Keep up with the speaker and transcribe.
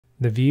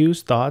The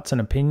views, thoughts, and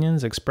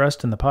opinions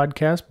expressed in the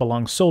podcast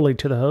belong solely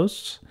to the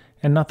hosts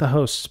and not the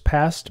host's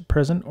past,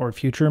 present, or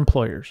future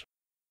employers.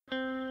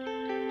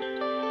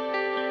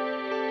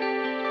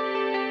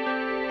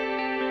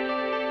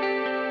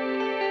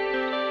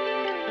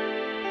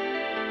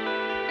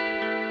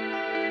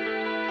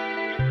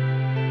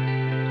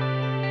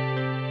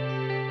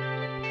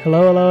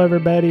 Hello,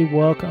 everybody.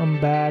 Welcome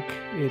back.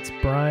 It's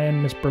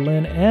Brian, Miss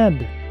Berlin,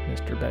 and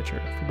Mr.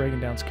 Betcher for Breaking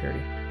Down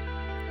Security.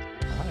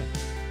 Hi.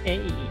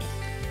 Hey.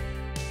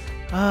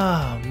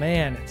 Oh,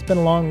 man. It's been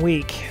a long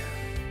week.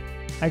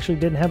 I actually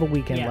didn't have a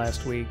weekend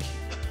last week.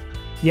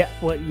 Yeah,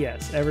 well,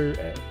 yes.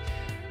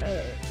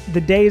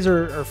 The days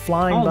are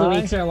flying by. All the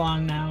weeks are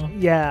long now.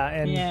 Yeah,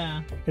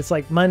 and it's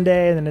like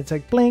Monday, and then it's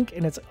like blink,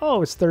 and it's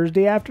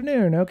Thursday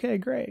afternoon. Okay,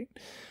 great.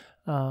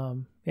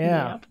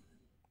 Yep.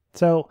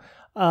 So,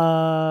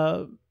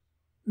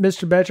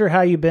 Mr. Betcher,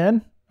 how you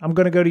been? I'm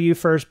going to go to you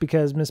first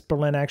because Miss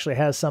Berlin actually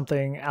has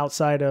something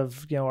outside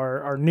of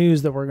our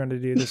news that we're going to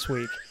do this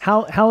week.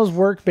 How's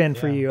work been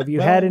for you? Have you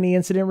had any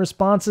incident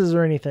responses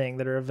or anything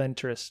that are of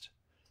interest?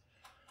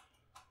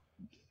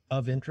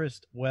 Of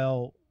interest?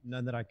 Well,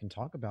 none that I can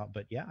talk about,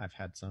 but yeah, I've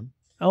had some.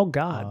 Oh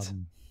God!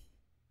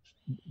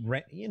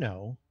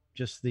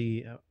 Just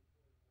the.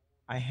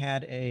 I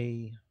had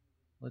a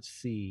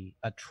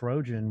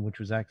Trojan, which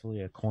was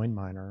actually a coin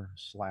miner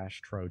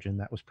 / Trojan.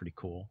 That was pretty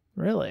cool.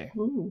 Really?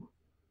 Ooh.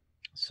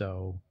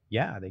 So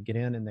yeah, they get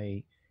in and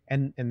they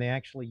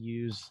actually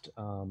used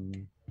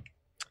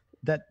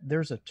that.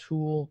 There's a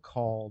tool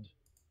called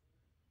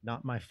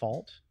Not My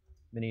Fault.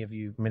 Many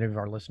of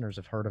our listeners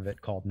have heard of it,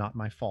 called Not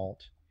My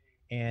Fault,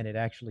 and it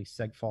actually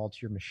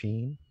Segfaults your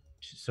machine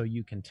so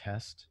you can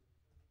test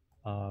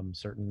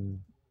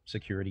certain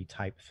security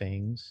type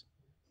things,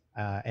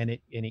 and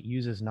it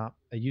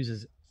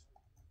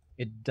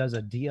does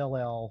a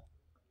DLL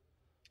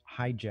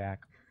hijack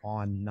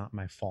on Not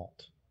My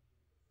Fault,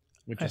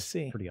 which is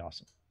pretty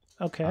awesome.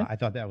 Okay. I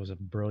thought that was a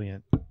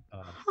brilliant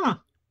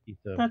piece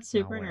of That's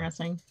super malware.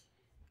 interesting.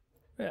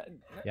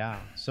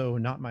 Yeah. So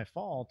Not My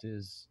Fault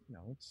is,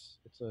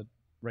 it's a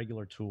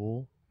regular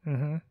tool.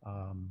 Mm-hmm.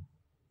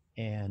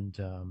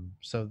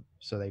 So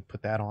they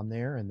put that on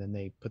there, and then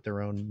they put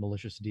their own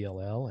malicious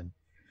DLL, and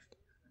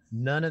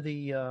none of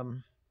the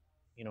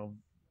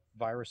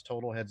virus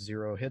total had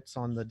 0 hits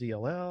on the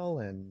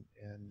DLL and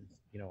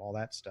all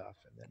that stuff.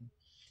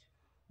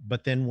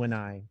 But then when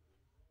I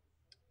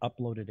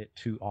uploaded it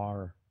to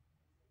our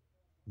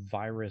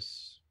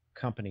virus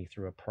company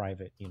through a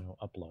private,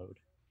 upload,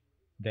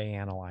 they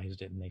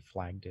analyzed it and they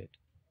flagged it.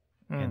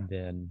 And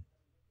then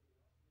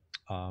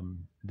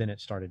it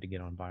started to get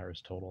on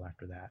virus total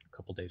after that a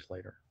couple days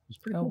later. It was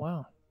pretty cool. Oh,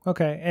 wow.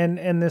 Okay.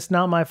 And this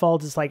Not My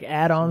Fault is like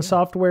add-on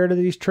software to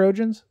these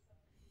Trojans?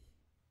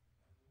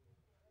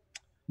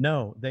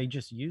 No, they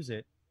just use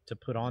it to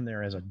put on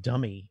there as a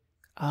dummy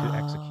to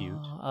execute.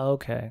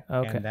 Okay.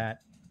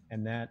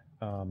 And that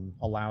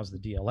allows the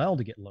DLL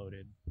to get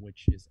loaded,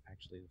 which is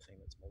actually the thing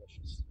that's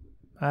malicious.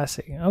 I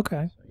see.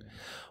 Okay. So, yeah.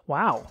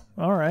 Wow.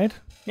 All right.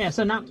 Yeah.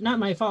 So not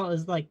My Fault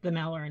is like the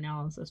malware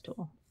analysis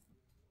tool.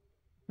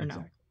 Or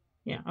exactly.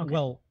 No? Yeah. Okay.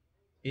 Well,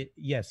 it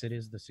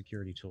is the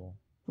security tool,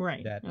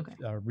 right? That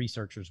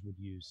researchers would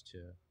use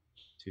to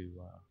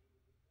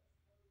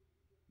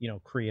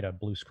create a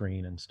blue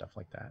screen and stuff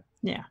like that.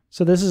 Yeah.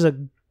 So this is a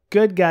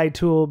good guy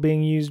tool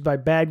being used by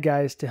bad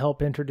guys to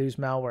help introduce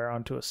malware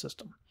onto a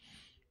system.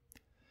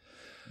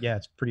 Yeah,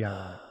 it's pretty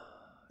ironic.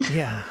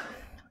 Yeah.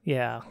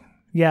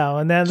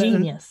 And then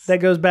Genius.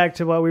 That goes back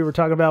to what we were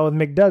talking about with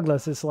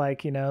McDouglas. It's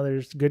like,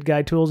 there's good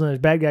guy tools and there's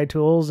bad guy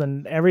tools,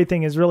 and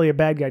everything is really a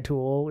bad guy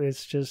tool.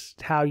 It's just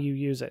how you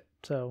use it.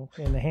 So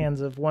in the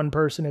hands of one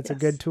person, it's a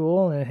good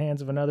tool, and in the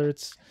hands of another,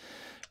 it's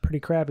a pretty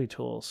crappy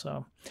tool.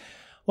 So,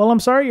 well, I'm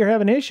sorry you're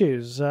having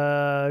issues.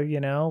 I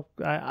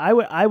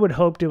would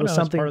hope it was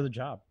something. It's part of the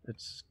job.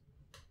 It's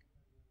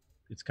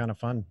kind of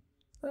fun.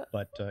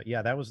 But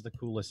that was the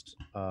coolest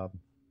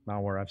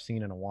malware I've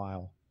seen in a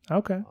while.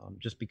 Okay.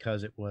 Just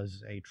because it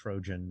was a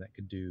Trojan that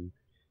could do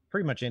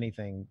pretty much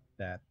anything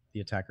that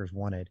the attackers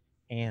wanted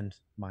and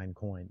mine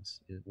coins.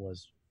 It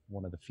was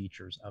one of the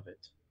features of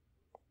it.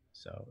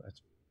 So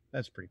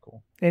that's pretty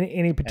cool.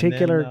 Any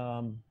particular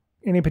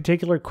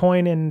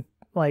coin in,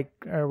 like,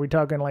 are we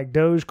talking like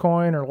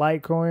Dogecoin or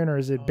Litecoin, or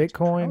is it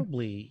Bitcoin?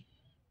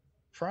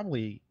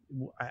 Probably.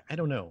 I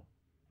don't know.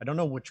 I don't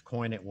know which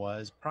coin it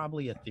was.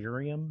 Probably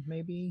Ethereum,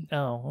 maybe.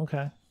 Oh,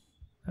 okay.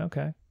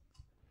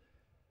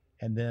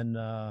 And then,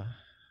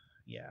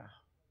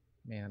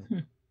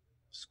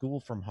 school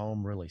from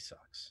home really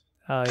sucks.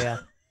 Oh, yeah.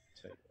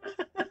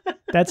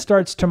 That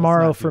starts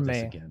tomorrow for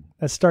me.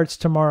 That starts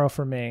tomorrow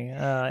for me.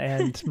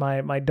 And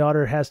my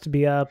daughter has to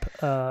be up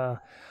at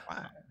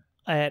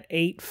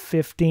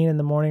 8:15 in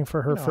the morning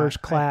for her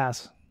first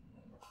class.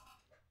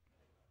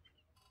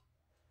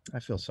 I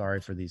feel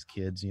sorry for these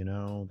kids,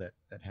 that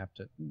have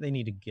to. They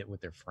need to get with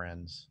their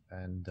friends,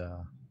 and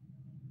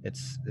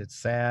it's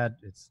sad.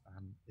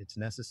 It's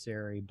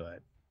necessary,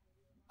 but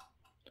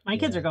my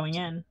kids are going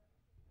in.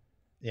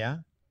 Yeah.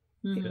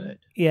 Mhm. good.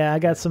 Yeah, I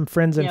got some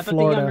friends in Yeah, but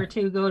Florida. the younger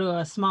two go to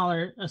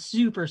a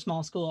super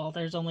small school.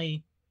 There's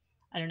only,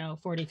 I don't know,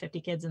 40,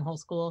 50 kids in the whole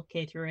school,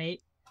 K through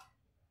 8.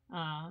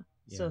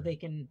 So Yeah.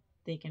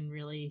 they can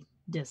really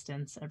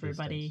distance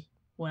everybody Distance.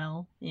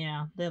 well.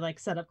 Yeah, they like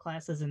set up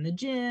classes in the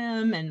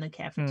gym and the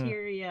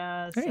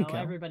cafeteria, There you so go.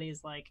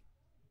 everybody's like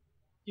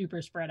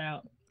super spread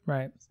out.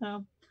 Right.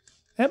 So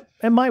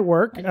It might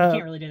work. you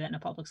can't really do that in a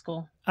public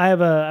school. I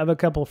have a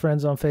couple of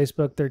friends on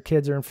Facebook. Their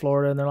kids are in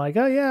Florida, and they're like,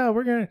 "Oh yeah,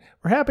 we're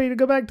happy to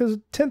go back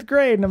to 10th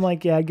grade." And I'm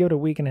like, "Yeah, give it a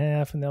week and a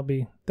half, and they'll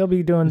be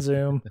doing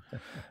Zoom."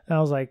 And I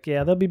was like,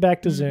 "Yeah, they'll be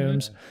back to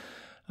Zooms."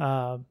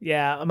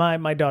 Yeah,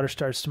 my daughter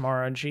starts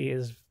tomorrow, and she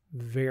is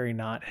very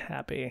not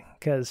happy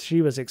because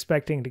she was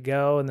expecting to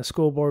go, and the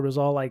school board was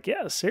all like,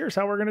 "Yes, here's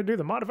how we're going to do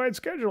the modified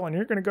schedule, and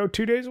you're going to go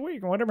 2 days a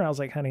week and whatever." I was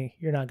like, "Honey,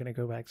 you're not going to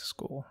go back to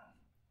school.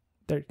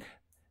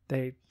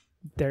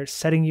 They're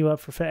setting you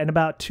up for." And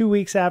about 2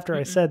 weeks after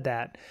I said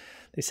that,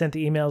 they sent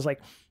the emails like,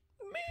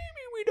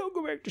 "Maybe we don't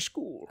go back to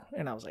school."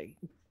 And I was like,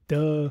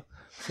 duh.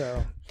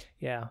 So,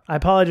 yeah, I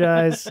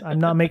apologize. I'm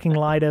not making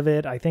light of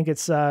it. I think it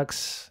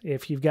sucks.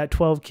 If you've got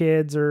 12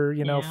 kids or,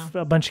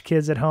 a bunch of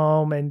kids at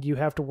home and you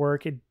have to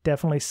work, it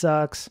definitely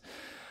sucks.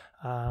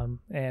 And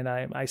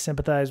I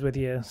sympathize with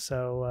you.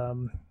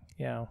 So,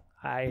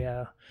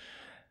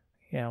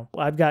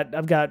 I've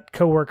got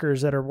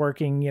coworkers that are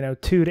working,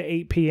 2 to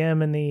 8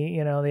 p.m. in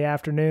the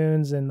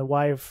afternoons, and the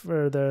wife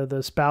or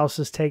the spouse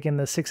is taking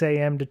the 6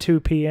 a.m. to 2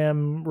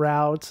 p.m.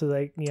 route so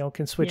they,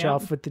 can switch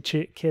off with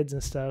the kids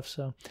and stuff.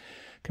 So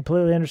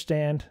completely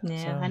understand.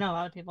 Yeah, so, I know a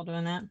lot of people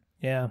doing that.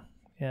 Yeah.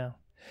 Yeah.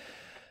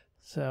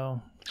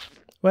 So,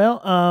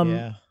 well,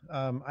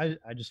 I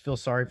just feel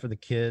sorry for the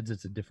kids.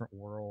 It's a different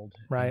world.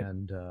 Right.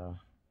 And,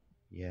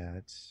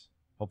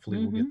 hopefully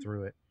we'll get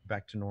through it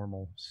back to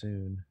normal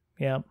soon.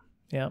 Yeah.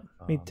 Yeah,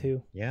 me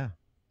too. Yeah,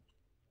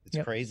 it's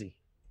crazy,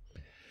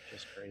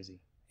 just crazy.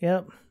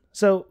 Yep.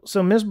 So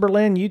Miss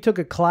Berlin, you took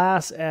a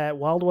class at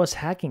Wild West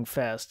Hacking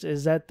Fest.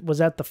 Was that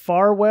the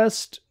Far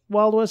West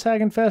Wild West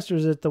Hacking Fest, or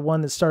is it the one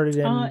that started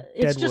in Deadwood?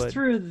 It's just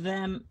through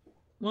them.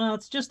 Well,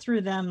 it's just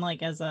through them,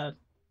 like as a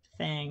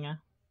thing,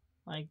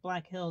 like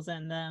Black Hills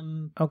and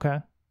them. Okay.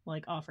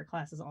 Like offer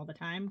classes all the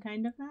time,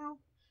 kind of now.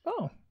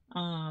 Oh.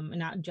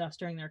 Not just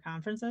during their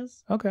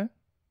conferences. Okay.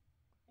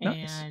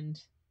 Nice.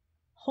 And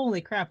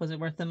holy crap, was it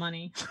worth the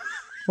money?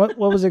 What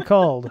was it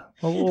called?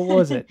 What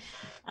was it?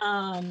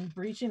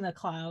 Breaching the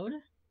Cloud.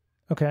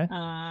 Okay.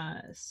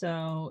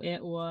 So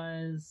it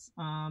was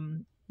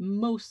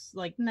most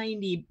like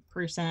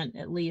 90%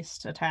 at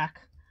least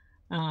attack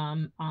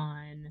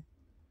on.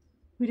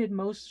 We did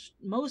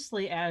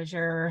mostly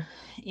Azure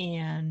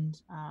and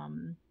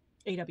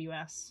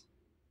AWS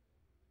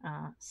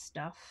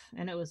stuff,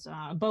 and it was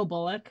Bo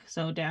Bullock,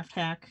 so Daft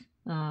Hack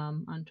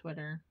on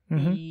Twitter.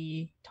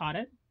 He taught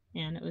it.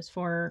 And it was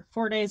for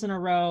 4 days in a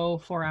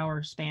row,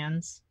 4-hour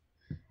spans,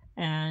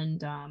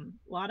 and a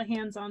lot of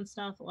hands-on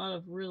stuff, a lot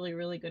of really,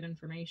 really good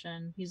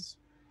information. He's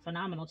a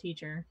phenomenal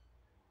teacher.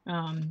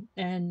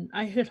 And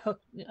I had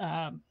hooked,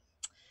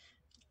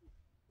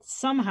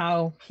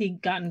 somehow he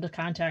got into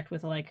contact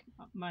with like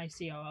my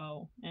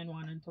COO and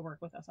wanted to work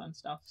with us on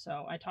stuff.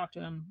 So I talked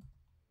to him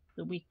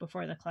the week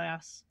before the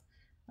class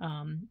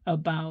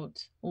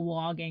about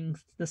logging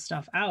the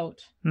stuff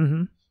out.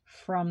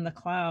 From the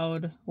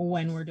cloud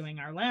when we're doing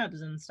our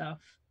labs and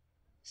stuff.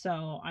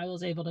 So I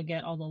was able to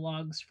get all the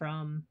logs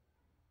from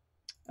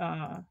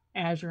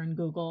Azure and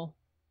Google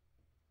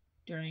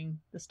during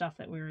the stuff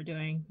that we were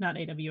doing, not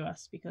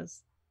AWS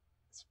because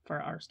it's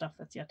for our stuff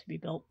that's yet to be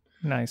built.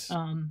 Nice.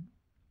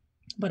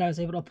 But I was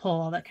able to pull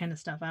all that kind of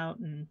stuff out,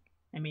 and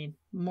I mean,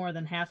 more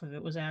than half of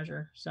it was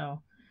Azure.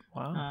 So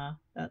wow.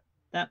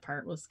 That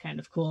part was kind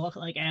of cool.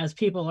 Like as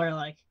people are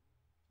like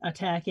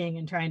attacking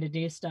and trying to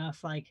do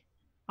stuff, like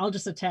I'll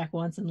just attack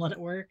once and let it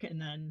work, and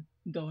then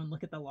go and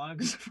look at the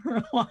logs for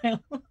a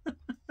while.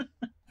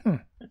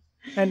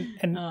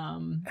 And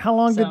how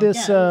long did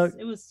this?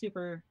 It was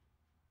super.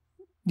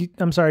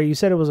 I'm sorry, you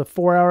said it was a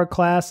 4-hour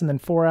class and then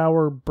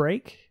 4-hour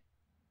break,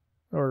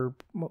 or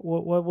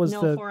what was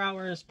the? 4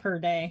 hours per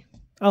day.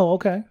 Oh,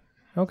 okay.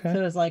 Okay. So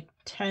it was like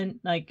 10,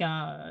 like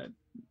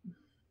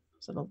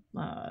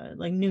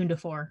like noon to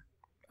 4.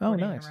 Oh,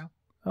 nice.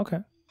 Okay.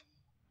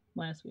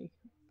 Last week.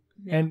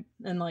 Yeah.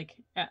 And like.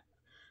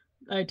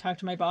 I talked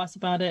to my boss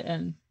about it,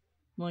 and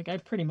like I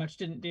pretty much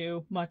didn't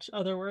do much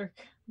other work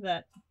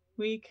that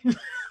week.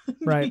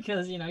 Right.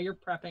 Because you're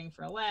prepping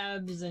for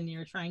labs and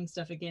you're trying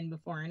stuff again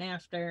before and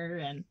after,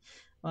 and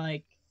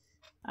like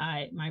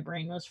my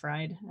brain was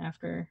fried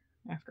after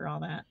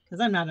all that, because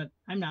I'm not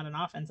an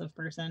offensive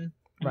person.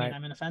 I mean,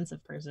 I'm an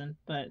offensive person,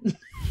 but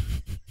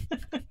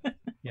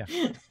yeah,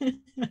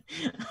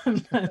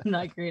 I'm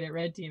not great at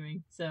red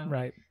teaming. So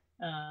right.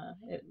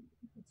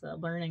 It's a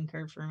learning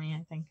curve for me,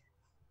 I think.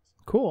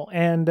 Cool.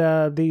 And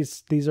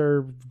these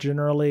are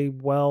generally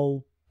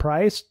well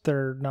priced.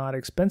 They're not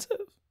expensive.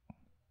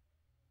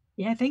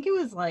 Yeah, I think it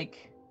was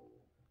like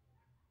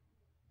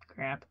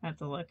crap. I have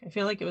to look. I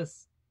feel like it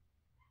was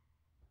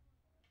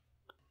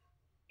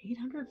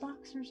 $800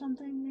 or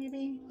something,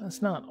 maybe.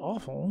 That's not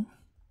awful.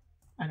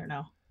 I don't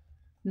know.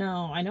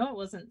 No, I know it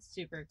wasn't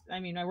super.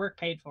 I mean, my work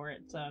paid for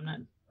it, so I'm not.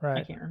 I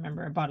Right. can't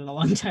remember. I bought it a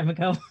long time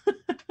ago.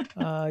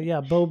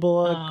 Yeah, Bo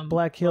Bullock,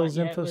 Black Hills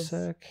yeah,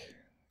 InfoSec.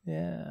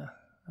 Yeah.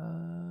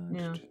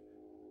 Yeah. Let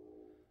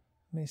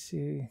me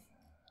see.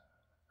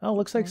 Oh,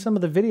 looks like some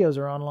of the videos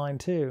are online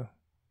too.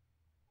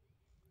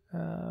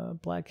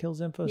 Black Hills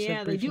InfoSec.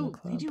 Yeah, they do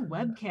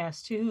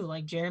webcasts too.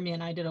 Like Jeremy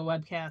and I did a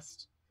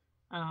webcast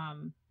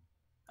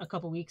a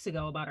couple weeks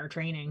ago about our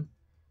training,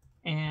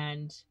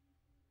 and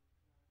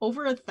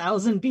over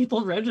 1,000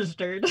 people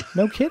registered.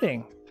 No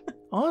kidding.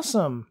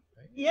 Awesome.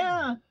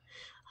 Yeah.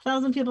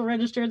 1,000 people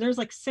registered. There's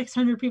like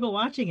 600 people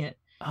watching it.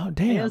 Oh,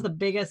 damn. It was the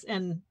biggest.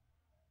 And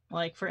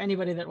like for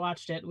anybody that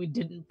watched it, we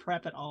didn't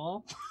prep at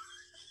all.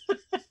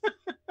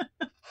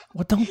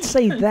 Well, don't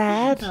say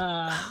that.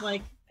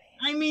 Like,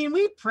 I mean,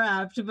 we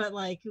prepped, but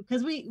like,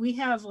 because we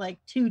have like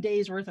 2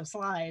 days worth of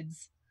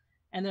slides,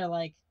 and they're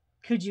like,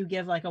 could you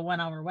give like a 1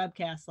 hour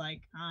webcast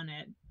like on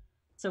it?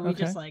 So we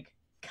just like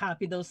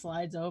copied those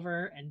slides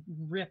over and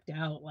ripped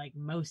out like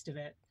most of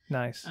it.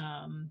 Nice.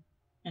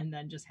 And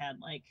then just had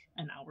like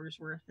an hour's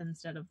worth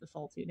instead of the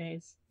full 2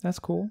 days. That's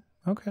cool.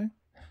 Okay.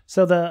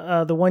 So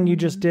the one you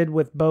just did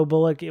with Bo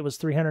Bullock, it was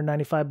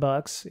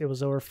 $395. It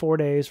was over 4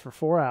 days for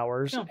 4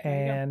 hours,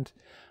 and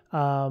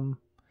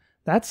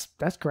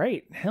that's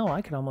great. Hell,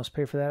 I could almost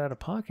pay for that out of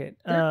pocket.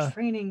 Their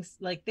trainings,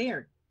 like they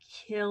are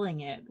killing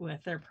it with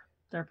their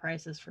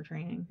prices for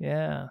training.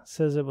 Yeah, it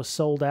says it was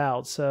sold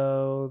out,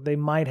 so they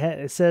might have.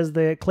 It says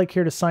they click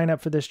here to sign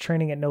up for this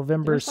training at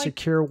November's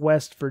Secure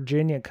West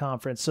Virginia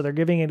conference. So they're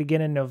giving it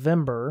again in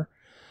November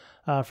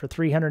for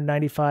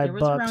 $395. There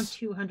was around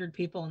 200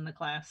 people in the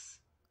class.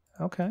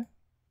 Okay.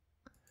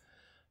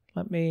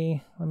 Let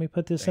me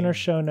put this in our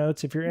show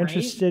notes. If you're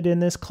interested in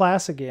this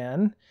class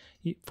again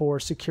for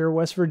Secure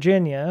West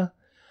Virginia,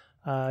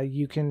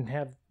 you can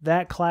have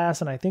that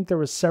class, and I think there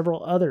was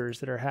several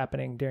others that are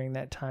happening during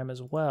that time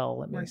as well.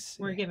 Let me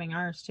see. We're giving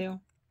ours too.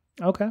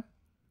 Okay.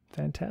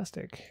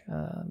 Fantastic.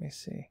 Let me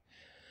see.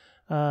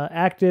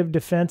 Active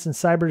Defense and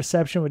Cyber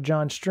Deception with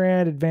John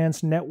Strand,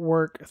 Advanced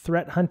Network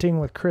Threat Hunting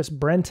with Chris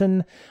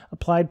Brenton,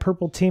 Applied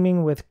Purple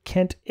Teaming with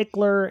Kent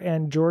Ickler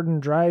and Jordan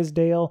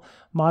Drysdale,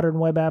 Modern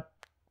Web App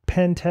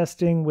Pen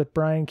Testing with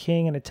Brian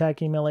King, and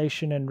Attack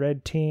Emulation and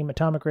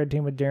Atomic Red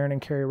Team with Darren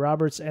and Carrie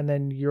Roberts, and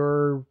then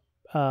your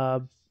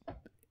threat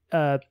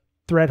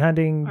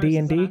hunting Ours D&D.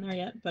 isn't on there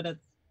yet, but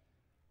it's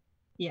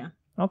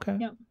Okay.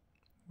 Yep.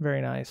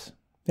 Very nice.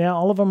 Yeah,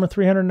 all of them are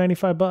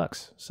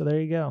 $395. So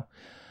there you go.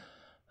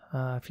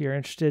 If you're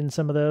interested in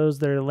some of those,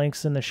 there are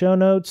links in the show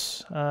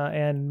notes.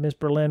 And Ms.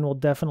 Berlin will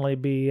definitely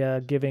be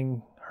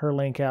giving her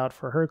link out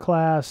for her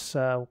class.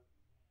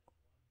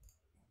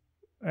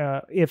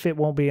 If it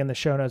won't be in the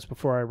show notes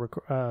before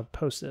I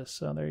post this.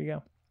 So there you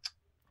go.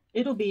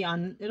 It'll be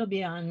on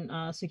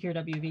Secure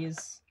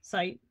WV's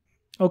site.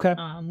 Okay.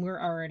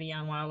 We're already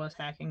on Wild West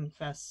Hacking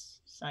Fest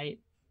site.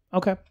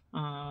 Okay.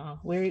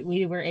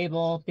 We were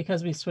able,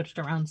 because we switched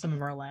around some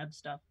of our lab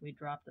stuff, we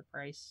dropped the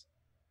price.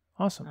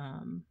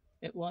 Awesome.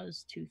 It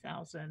was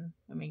 $2,000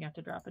 and we got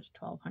to drop it to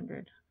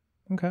 $1,200.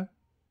 Okay.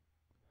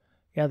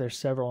 Yeah, there's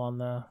several on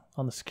the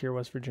Secure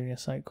West Virginia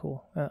site.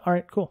 Cool. All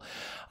right, cool.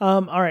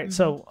 All right,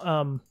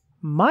 so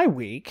my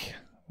week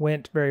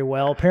went very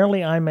well.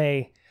 Apparently, I'm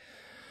a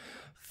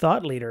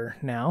thought leader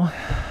now.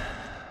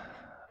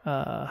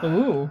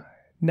 Ooh.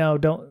 No,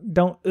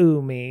 don't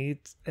ooh me.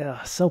 It's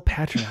so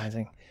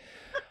patronizing.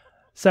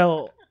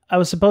 So I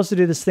was supposed to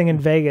do this thing in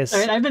Vegas. All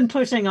right, I've been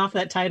pushing off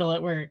that title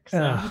at work.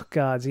 So. Oh,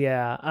 God,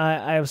 yeah.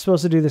 I was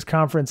supposed to do this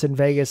conference in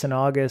Vegas in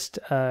August,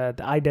 the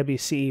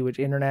IWCE, which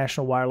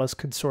International Wireless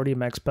Consortium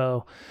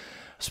Expo.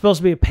 Supposed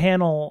to be a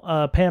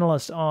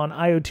panelist on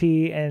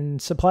IoT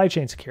and supply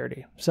chain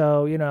security.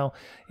 So,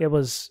 it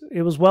was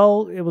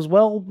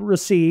well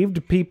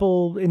received.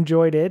 People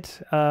enjoyed it,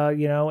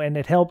 and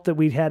it helped that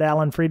we'd had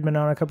Alan Friedman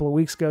on a couple of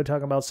weeks ago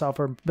talking about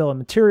software bill of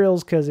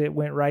materials, because it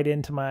went right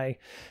into my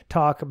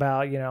talk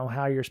about,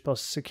 how you're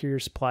supposed to secure your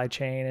supply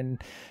chain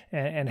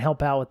and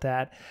help out with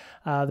that.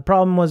 The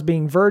problem was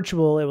being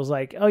virtual. It was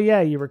like, oh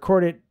yeah, you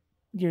record it,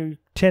 your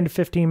 10 to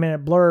 15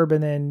 minute blurb,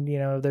 and then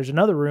there's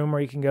another room where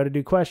you can go to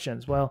do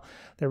questions. Well,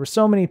 there were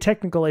so many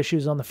technical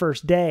issues on the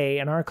first day,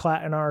 and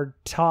our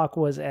talk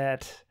was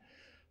at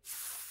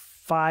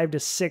 5 to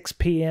 6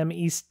 p.m.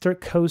 East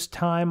Coast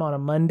time on a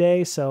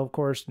Monday, so of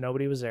course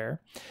nobody was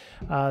there.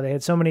 They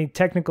had so many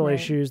technical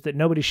issues that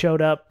nobody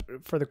showed up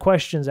for the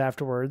questions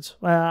afterwards.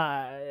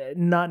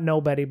 Not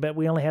nobody, but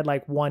we only had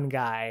like one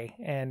guy,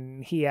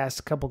 and he asked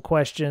a couple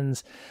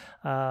questions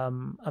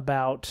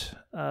about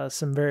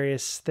some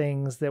various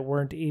things that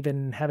weren't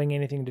even having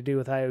anything to do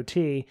with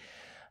IoT.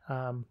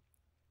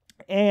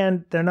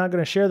 And they're not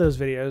going to share those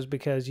videos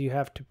because you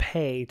have to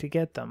pay to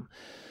get them.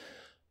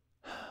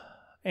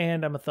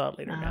 And I'm a thought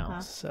leader now,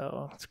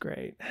 so it's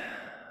great.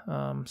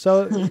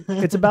 So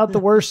it's about the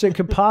worst it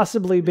could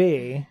possibly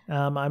be.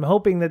 I'm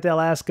hoping that they'll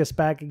ask us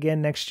back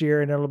again next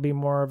year, and it'll be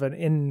more of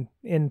an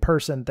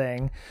in-person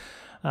thing.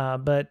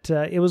 But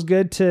it was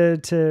good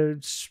to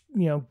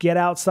get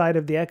outside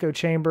of the echo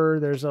chamber.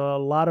 There's a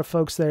lot of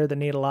folks there that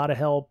need a lot of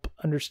help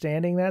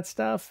understanding that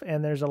stuff,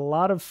 and there's a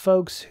lot of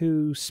folks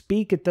who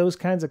speak at those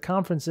kinds of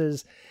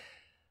conferences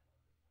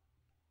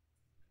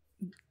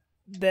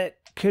that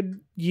could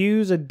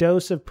use a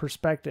dose of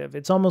perspective.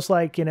 It's almost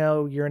like,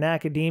 you're in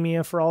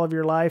academia for all of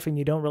your life and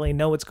you don't really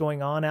know what's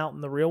going on out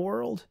in the real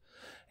world.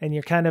 And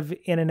you're kind of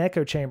in an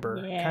echo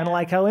chamber, kind of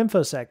like how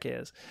InfoSec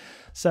is.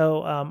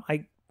 So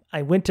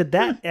I went to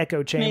that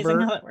echo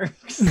chamber. Amazing how it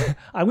works.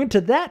 I went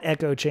to that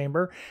echo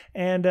chamber,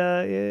 and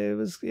it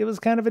was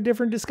kind of a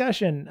different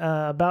discussion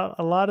about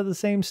a lot of the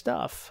same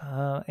stuff.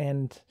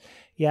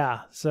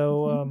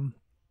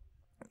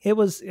 It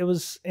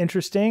was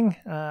interesting.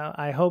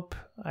 I hope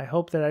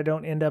that I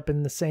don't end up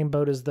in the same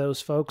boat as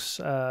those folks,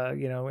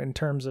 in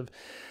terms of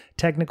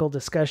technical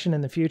discussion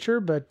in the future.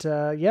 But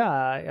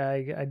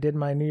I did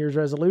my New Year's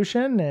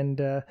resolution,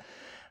 and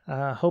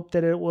hope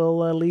that it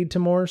will lead to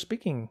more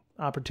speaking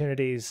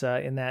opportunities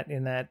in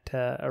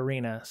that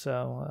arena.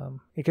 So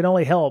it can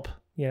only help,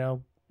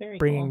 Very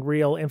bringing cool.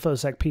 real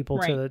InfoSec people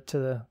Right.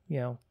 to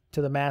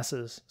the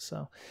masses.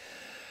 So,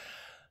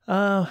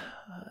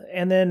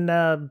 and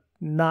then.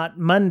 Not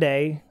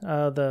Monday,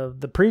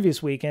 the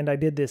previous weekend, I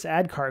did this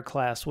ADKAR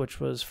class, which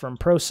was from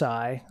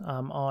ProSci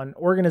on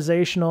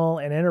organizational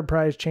and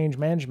enterprise change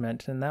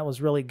management, and that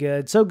was really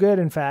good. So good,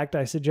 in fact,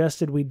 I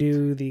suggested we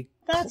do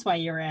That's why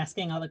you were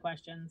asking all the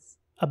questions.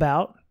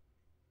 about.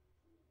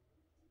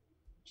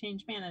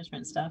 Change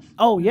management stuff.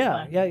 Oh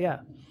That's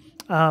yeah.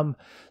 why.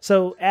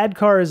 So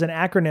ADKAR is an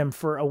acronym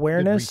for Good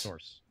awareness.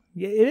 resource.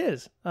 Yeah, it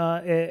is.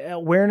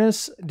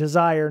 Awareness,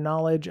 desire,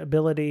 knowledge,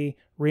 ability,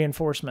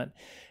 reinforcement.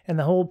 And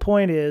the whole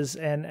point is,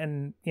 and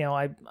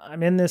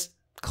I'm in this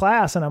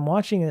class and I'm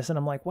watching this and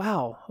I'm like,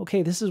 wow,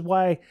 okay, this is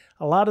why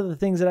a lot of the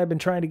things that I've been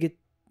trying to get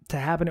to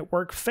happen at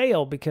work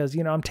fail, because,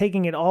 I'm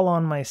taking it all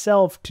on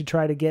myself to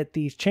try to get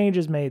these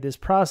changes made, this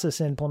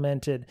process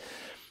implemented,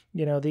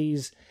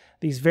 these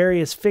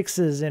various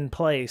fixes in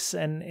place,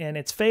 and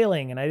it's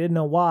failing, and I didn't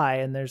know why.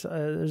 And there's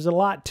a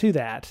lot to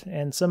that,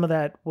 and some of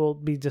that we'll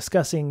be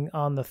discussing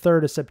on the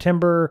 3rd of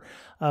September,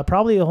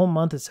 probably a whole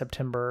month of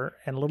September,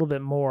 and a little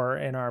bit more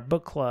in our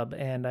book club.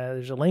 And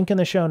there's a link in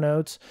the show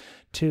notes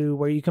to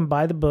where you can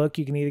buy the book.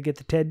 You can either get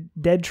the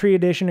Dead Tree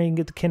edition or you can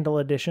get the Kindle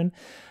edition.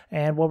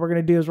 And what we're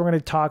going to do is we're going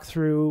to talk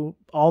through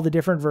all the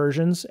different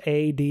versions,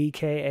 A, D,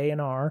 K, A, and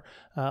R,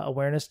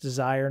 awareness,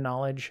 desire,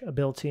 knowledge,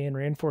 ability, and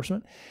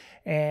reinforcement,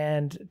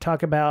 and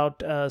talk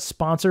about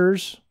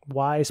sponsors,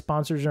 why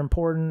sponsors are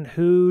important,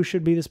 who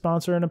should be the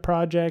sponsor in a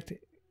project.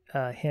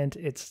 Hint,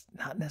 it's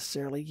not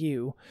necessarily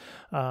you.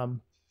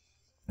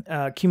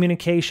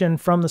 Communication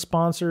from the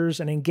sponsors,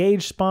 an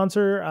engaged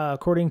sponsor,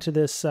 according to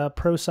this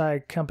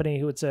ProSci company,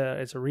 who it's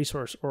a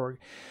resource org.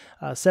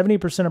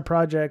 70% of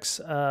projects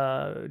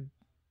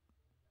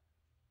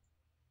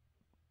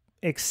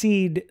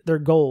exceed their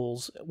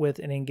goals with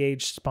an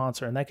engaged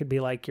sponsor. And that could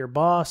be like your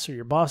boss or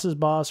your boss's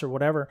boss or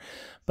whatever.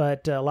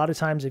 But a lot of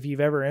times, if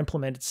you've ever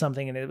implemented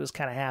something and it was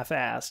kind of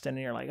half-assed and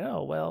you're like,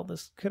 oh, well,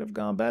 this could have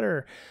gone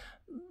better,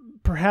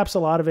 perhaps a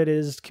lot of it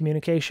is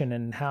communication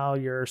and how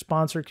your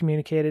sponsor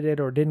communicated it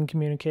or didn't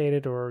communicate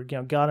it, or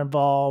got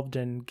involved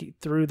and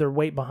threw their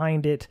weight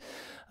behind it,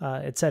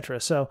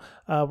 etc. So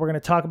we're going to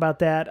talk about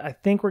that. I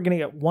think we're going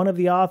to get one of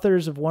the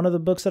authors of one of the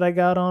books that I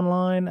got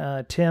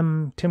online,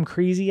 Tim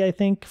Creasy, I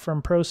think,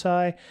 from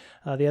ProSci.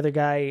 The other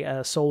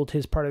guy sold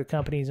his part of the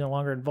company; he's no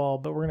longer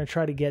involved. But we're going to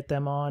try to get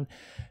them on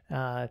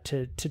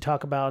to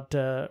talk about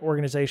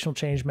organizational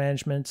change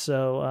management.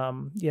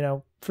 So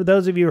for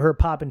those of you who are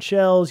popping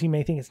shells, you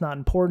may think it's not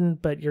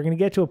important, but you're going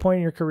to get to a point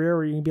in your career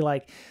where you can be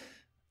like,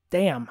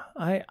 damn,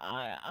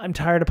 I'm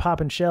tired of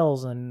popping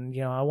shells, and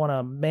I want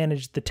to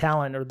manage the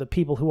talent or the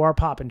people who are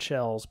popping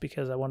shells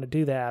because I want to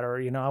do that, or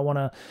I want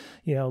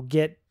to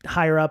get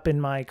higher up in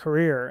my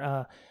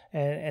career,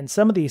 and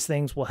some of these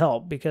things will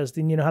help because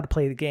then you know how to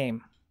play the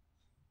game.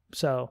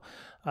 So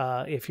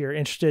if you're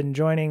interested in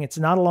joining, it's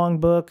not a long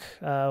book.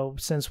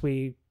 Since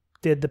we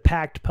did the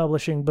Pact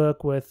Publishing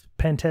book with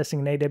pen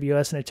testing and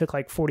AWS, and it took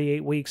like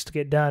 48 weeks to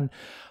get done,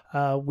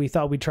 we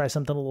thought we'd try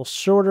something a little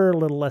shorter, a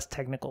little less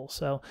technical.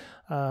 So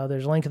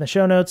there's a link in the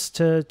show notes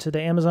to the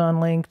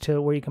Amazon link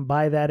to where you can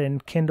buy that in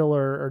Kindle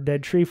or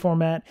Dead Tree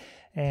format.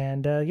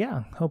 And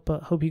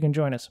hope you can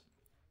join us.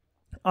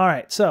 All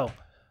right, so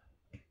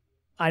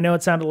I know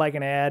it sounded like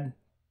an ad.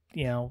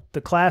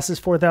 The class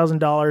is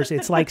 $4,000.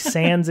 It's like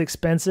sans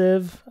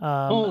expensive.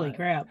 Holy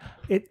crap.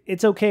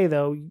 It's okay,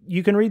 though.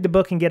 You can read the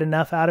book and get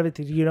enough out of it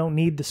that you don't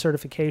need the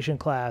certification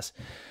class.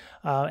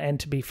 And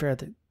to be fair,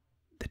 the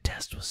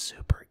test was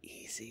super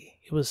easy.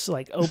 It was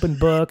like open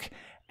book.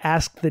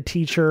 Ask the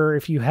teacher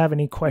if you have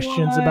any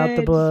questions about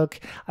the book.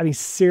 I mean,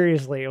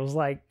 seriously, it was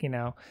like,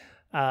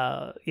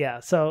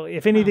 so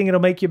if anything, it'll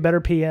make you a better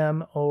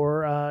PM,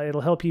 or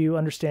it'll help you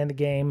understand the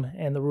game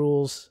and the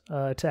rules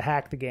to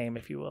hack the game,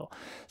 if you will.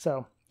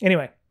 So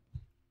anyway,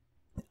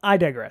 I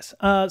digress.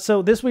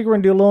 So this week we're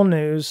going to do a little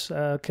news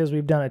because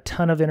we've done a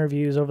ton of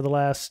interviews over the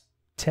last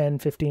 10,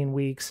 15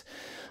 weeks.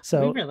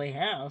 So we really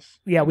have.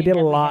 yeah, I we mean, did a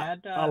have we lot,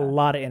 had, a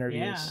lot of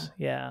interviews.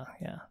 yeah.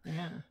 Yeah.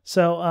 Yeah.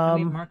 So, And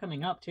we have more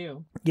coming up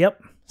too.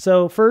 yep.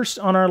 So first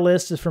on our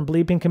list is from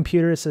Bleeping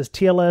Computer. It says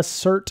TLS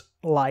Cert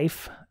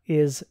Life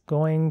is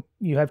going,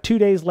 you have 2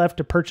 days left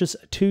to purchase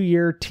a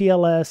 2-year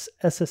TLS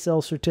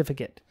SSL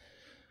certificate.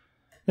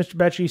 Mr.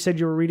 Betcher, you said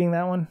you were reading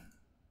that one?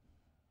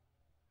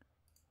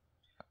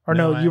 Or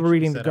no, I you were actually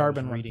reading the said I was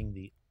Garmin one. reading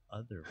the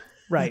other.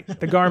 Right,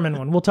 the Garmin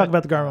one. We'll talk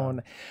about the Garmin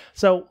one.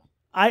 So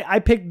I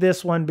picked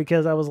this one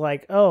because I was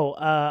like,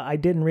 I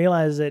didn't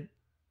realize that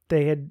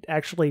they had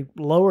actually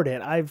lowered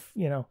it.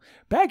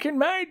 Back in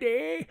my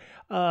day,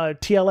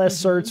 TLS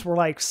certs were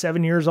like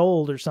 7 years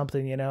old or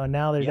something, and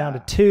now they're down to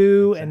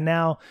 2. Exactly. And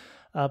now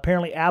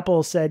apparently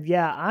Apple said,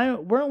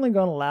 we're only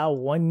going to allow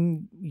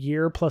 1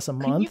 year plus a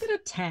month. Can you get a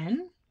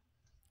 10?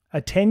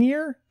 A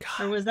 10-year?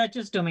 Or was that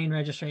just domain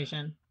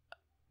registration?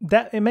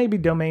 That it may be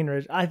domain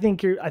I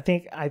think I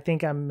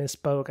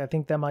misspoke. I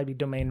think that might be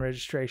domain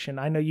registration.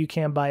 I know you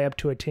can buy up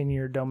to a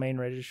 10-year domain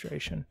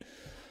registration.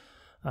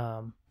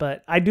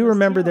 But I do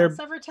remember there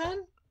ever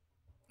 10?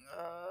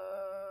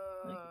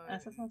 Like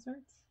SSL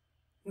certs?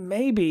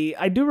 Maybe.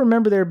 I do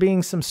remember there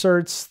being some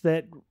certs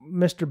that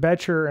Mr.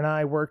 Betcher and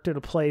I worked at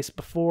a place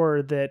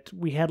before that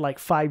we had like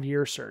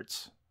 5-year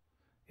certs.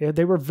 Yeah,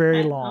 they were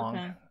very long.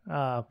 Okay.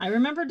 I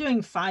remember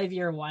doing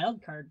 5-year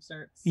wildcard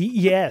certs.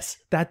 Yes,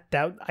 that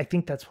I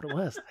think that's what it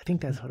was.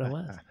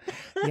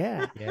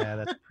 Yeah. Yeah,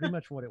 that's pretty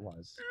much what it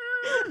was.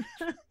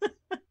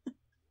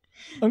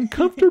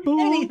 Uncomfortable.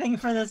 Anything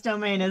for this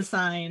domain is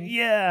signed.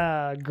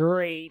 Yeah,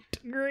 great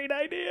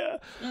idea.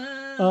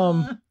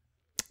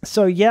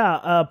 So yeah,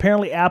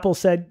 apparently Apple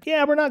said,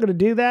 we're not going to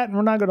do that and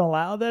we're not going to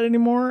allow that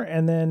anymore.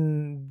 And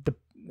then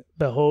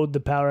behold the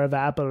power of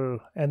Apple,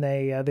 and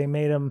they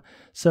made them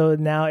so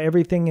now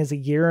everything is a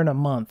year and a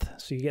month.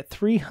 So you get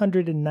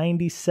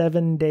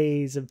 397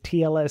 days of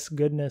TLS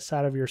goodness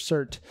out of your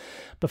cert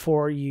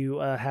before you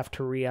have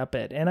to re-up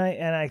it. And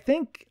I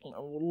think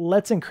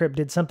Let's Encrypt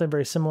did something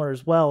very similar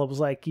as well. It was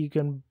like you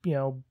can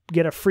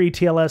get a free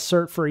TLS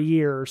cert for a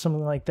year or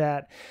something like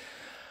that.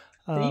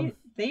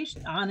 They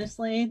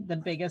honestly, the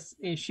biggest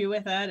issue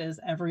with that is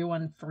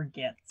everyone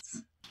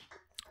forgets.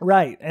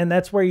 Right, and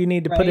that's where you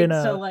need to put in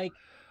a. So like,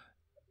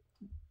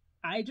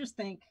 I just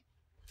think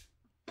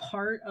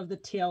part of the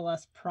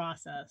TLS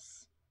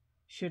process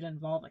should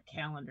involve a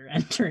calendar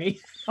entry.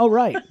 Oh,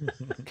 right.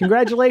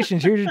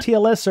 Congratulations. Here's your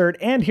TLS cert,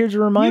 and here's a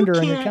reminder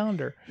on your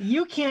calendar.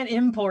 You can't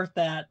import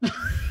that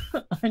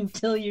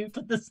until you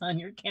put this on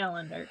your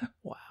calendar.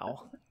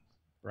 Wow.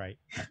 Right.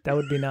 That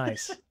would be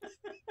nice.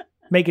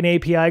 Make an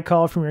API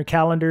call from your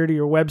calendar to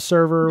your web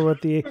server with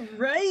the...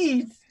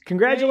 Right.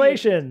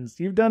 Congratulations.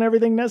 Right. You've done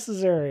everything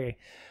necessary.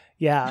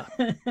 Yeah.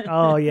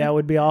 Oh, yeah. It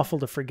would be awful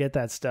to forget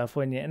that stuff,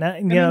 wouldn't you? And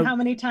I mean, how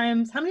many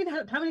times have you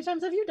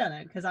done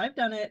it? Because I've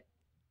done it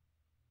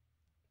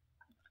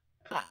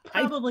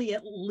probably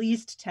at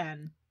least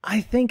 10.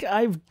 I think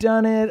I've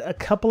done it a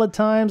couple of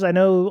times. I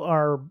know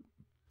our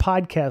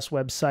podcast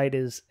website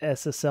is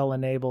SSL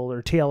enabled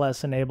or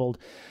TLS enabled,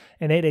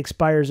 and it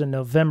expires in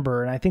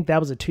November. And I think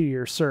that was a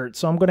 2-year cert.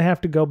 So I'm going to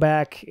have to go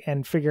back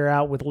and figure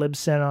out with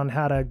Libsyn on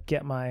how to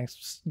get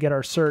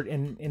our cert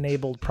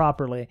enabled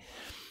properly.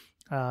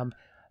 I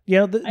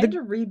had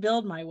to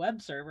rebuild my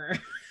web server.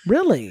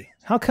 Really?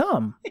 How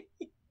come?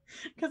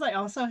 Because I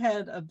also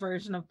had a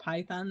version of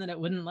Python that it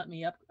wouldn't let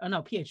me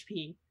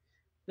PHP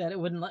that it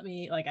wouldn't let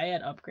me, like, I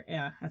had upgrade.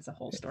 Yeah, that's a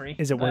whole story.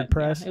 Is it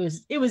WordPress? Yeah,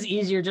 it was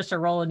easier just to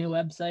roll a new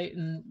website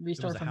and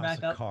restore from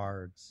backup.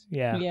 Cards.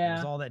 Yeah. It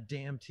was all that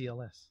damn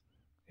TLS.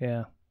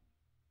 Yeah.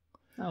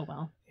 Oh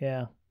well.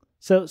 Yeah.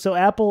 So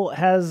Apple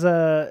has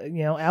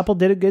Apple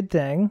did a good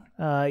thing,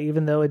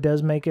 even though it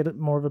does make it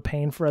more of a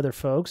pain for other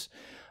folks.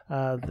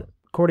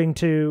 According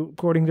to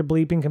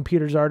Bleeping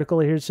Computer's article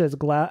here, it says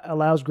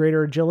allows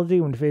greater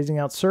agility when phasing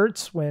out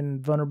certs when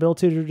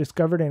vulnerabilities are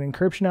discovered in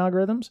encryption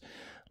algorithms,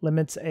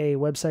 limits a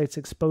website's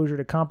exposure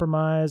to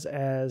compromise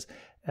as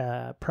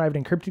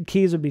private encrypted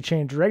keys would be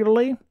changed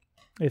regularly.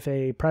 If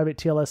a private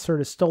TLS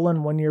cert is stolen,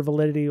 1-year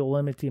validity will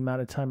limit the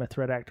amount of time a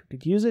threat actor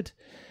could use it,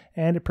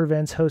 and it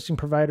prevents hosting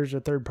providers or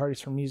third parties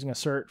from using a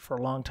cert for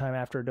a long time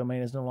after a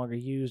domain is no longer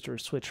used or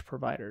switched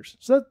providers.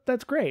 So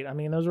that's great. I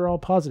mean, those are all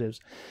positives.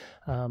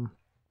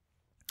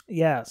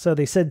 Yeah, so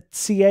they said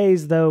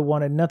CAs, though,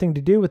 wanted nothing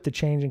to do with the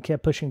change and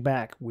kept pushing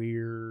back.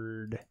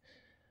 Weird.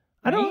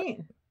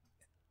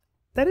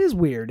 That is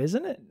weird,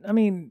 isn't it? I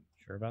mean...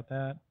 Sure about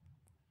that?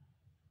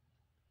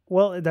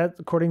 Well, that's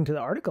according to the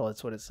article,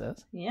 that's what it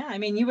says. Yeah, I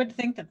mean, you would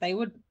think that they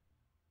would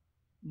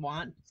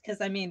want...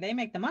 Because, I mean, they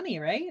make the money,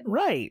 right?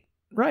 Right.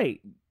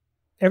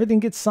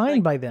 Everything gets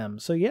signed by them.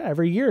 So, yeah,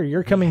 every year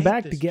you're coming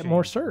back to get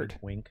more cert.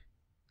 Wink.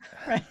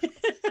 Right.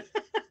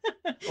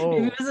 Oh.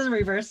 Maybe this is a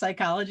reverse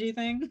psychology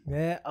thing.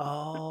 Yeah.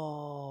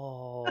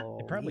 Oh.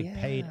 They probably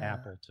paid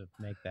Apple to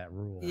make that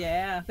rule.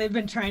 Yeah, they've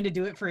been trying to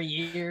do it for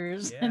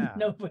years, and Yeah.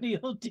 nobody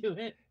will do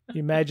it. You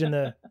imagine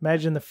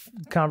the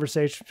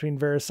conversation between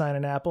VeriSign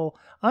and Apple.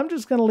 I'm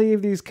just going to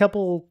leave these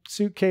couple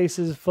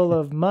suitcases full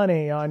of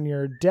money on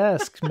your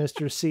desk,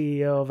 Mr.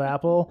 CEO of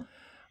Apple.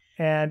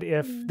 And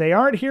if they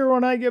aren't here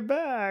when I get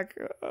back,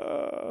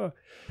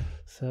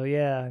 so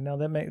yeah, no,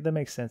 that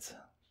makes sense.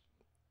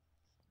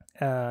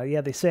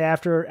 Yeah, they say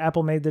after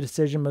Apple made the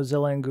decision,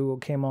 Mozilla and Google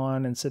came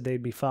on and said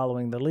they'd be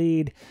following the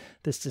lead.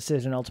 This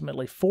decision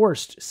ultimately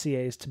forced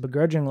CAs to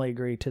begrudgingly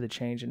agree to the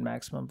change in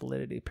maximum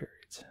validity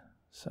periods.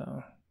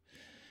 So,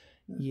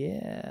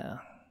 yeah.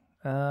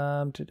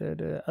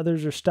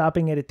 Others are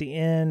stopping it at the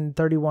end,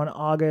 31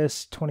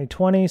 August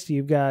 2020. So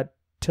you've got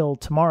till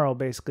tomorrow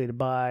basically to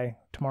buy.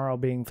 Tomorrow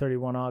being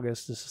 31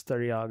 August. This is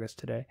 30 August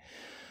today.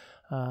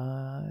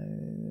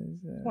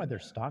 Why their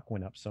stock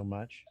went up so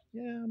much.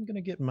 Yeah, I'm going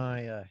to get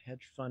my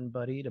hedge fund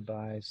buddy to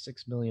buy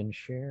 6 million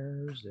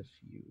shares if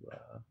you...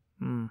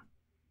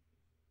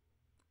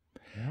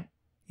 Yeah.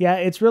 Yeah,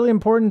 it's really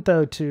important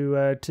though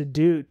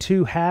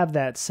to have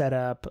that set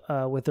up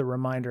with a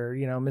reminder.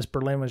 You know, Miss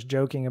Berlin was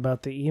joking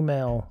about the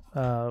email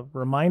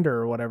reminder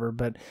or whatever,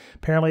 but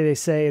apparently they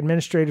say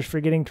administrators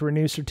forgetting to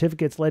renew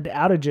certificates led to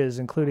outages,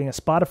 including a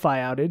Spotify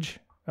outage.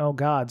 Oh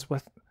gods,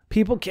 what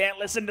people can't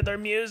listen to their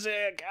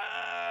music.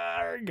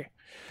 Arg.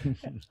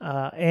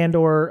 And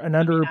or an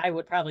under. I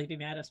would probably be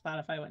mad if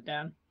Spotify went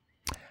down.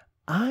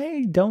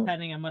 I don't.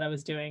 Depending on what I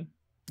was doing.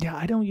 Yeah,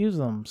 I don't use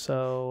them,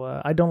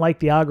 so I don't like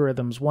the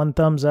algorithms. One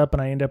thumbs up,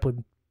 and I end up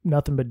with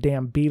nothing but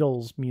damn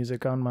Beatles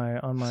music on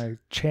my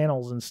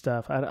channels and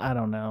stuff. I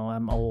don't know.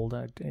 I'm old.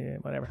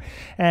 Whatever.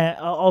 And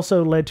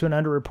also led to an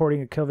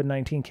underreporting of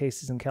COVID-19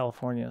 cases in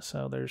California.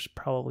 So there's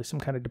probably some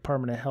kind of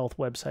Department of Health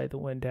website that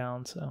went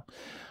down. So,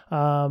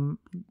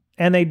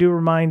 and they do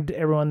remind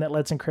everyone that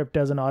Let's Encrypt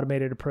does an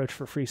automated approach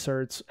for free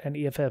certs and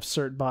EFF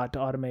cert bot to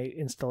automate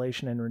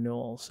installation and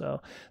renewal.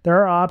 So there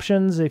are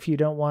options if you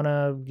don't want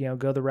to,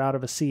 go the route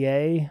of a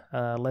CA.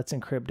 Let's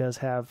Encrypt does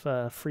have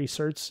free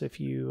certs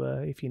if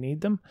you need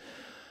them.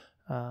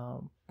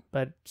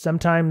 But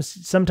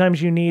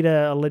sometimes you need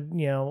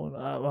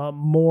a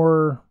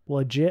more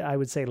legit, I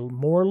would say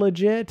more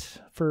legit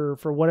for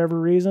whatever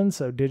reason.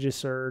 So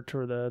DigiCert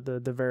or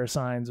the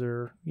VeriSigns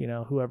or,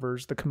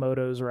 whoever's the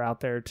Komodos are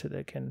out there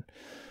that can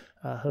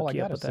hook you up with that. Well, I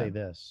got to say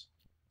this.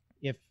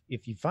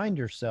 If you find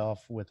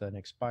yourself with an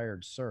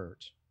expired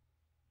cert,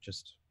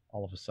 just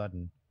all of a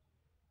sudden,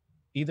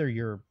 either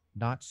you're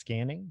not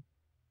scanning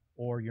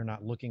or you're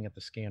not looking at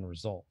the scan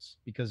results,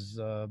 because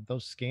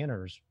those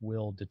scanners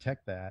will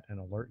detect that and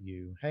alert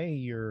you, hey,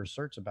 your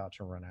cert's about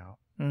to run out.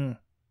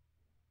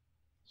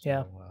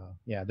 So,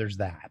 yeah, there's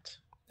that.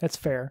 That's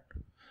fair.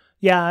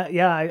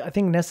 Yeah, I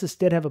think Nessus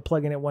did have a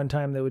plugin at one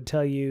time that would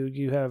tell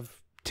you have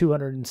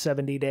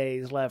 270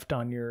 days left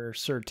on your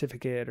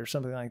certificate or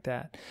something like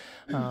that.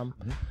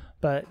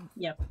 But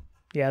yep.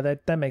 Yeah,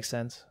 that makes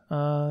sense.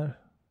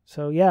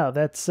 So yeah,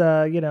 that's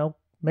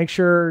make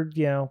sure,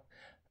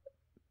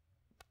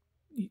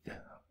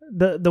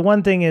 the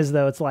one thing is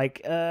though, it's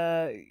like,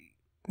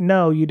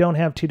 no, you don't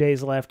have 2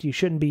 days left. You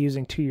shouldn't be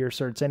using 2-year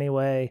certs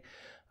anyway,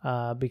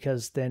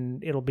 because then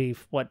it'll be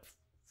what's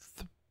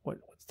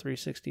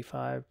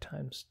 365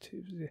 times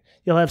 2.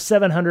 You'll have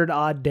 700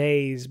 odd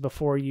days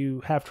before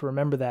you have to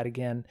remember that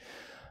again.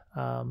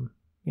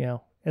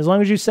 As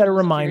long as you set a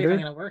reminder. You're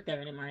not going to work there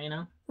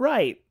anymore,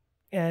 Right.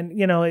 And,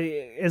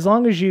 as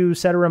long as you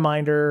set a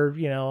reminder,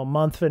 a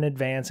month in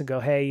advance and go,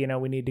 hey,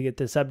 we need to get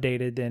this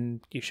updated, then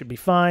you should be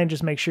fine.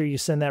 Just make sure you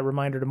send that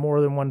reminder to more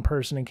than one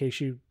person in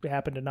case you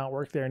happen to not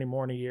work there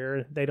anymore in a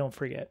year. They don't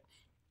forget.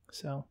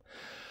 So,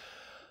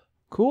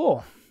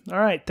 cool. All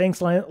right.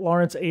 Thanks,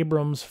 Lawrence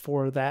Abrams,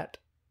 for that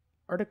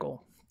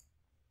article.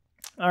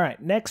 All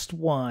right. Next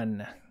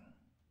one.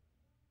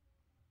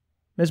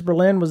 Ms.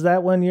 Berlin, was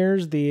that one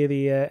yours? The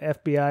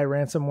FBI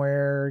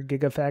ransomware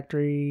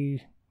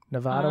Gigafactory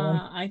Nevada one?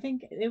 I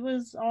think it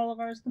was all of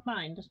ours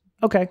combined.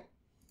 Okay.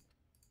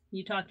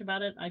 You talked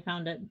about it. I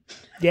found it.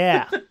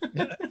 Yeah.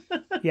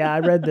 Yeah, I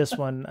read this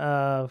one.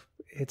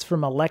 It's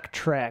from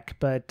Electrek,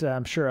 but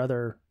I'm sure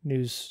other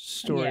news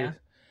stories.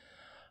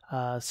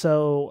 Yeah.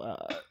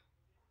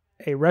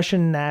 A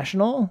Russian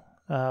national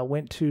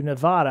went to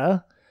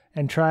Nevada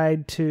and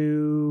tried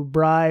to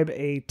bribe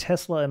a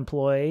Tesla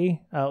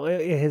employee.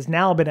 It has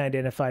now been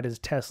identified as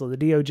Tesla. The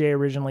DOJ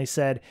originally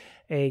said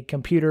a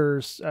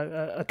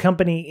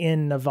company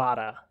in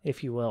Nevada,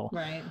 if you will.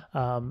 Right.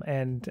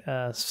 And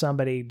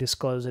somebody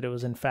disclosed that it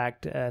was in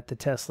fact at the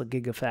Tesla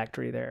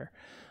Gigafactory there.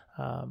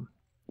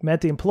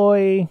 Met the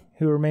employee,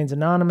 who remains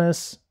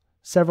anonymous,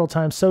 several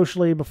times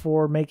socially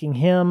before making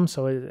him,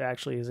 so it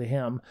actually is a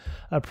him,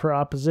 a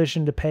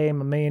proposition to pay him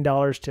 $1 million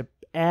to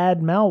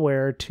add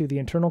malware to the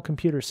internal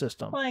computer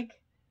system. Like,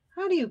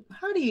 how do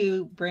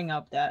you bring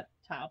up that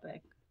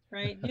topic,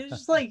 right? You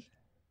just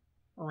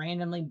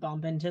randomly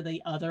bump into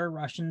the other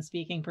Russian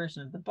speaking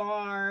person at the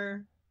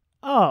bar.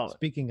 Oh,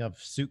 Speaking of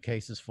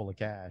suitcases full of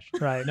cash,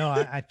 right. no,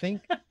 I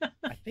think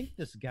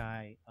this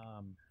guy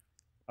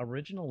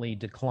originally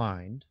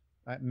declined.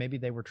 Maybe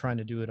they were trying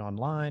to do it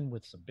online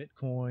with some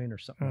Bitcoin or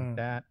something like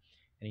that,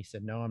 and he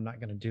said, "No, I'm not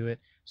going to do it."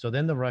 So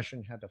then the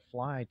Russian had to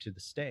fly to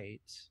the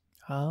States,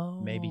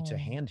 maybe to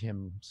hand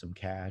him some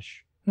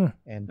cash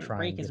and try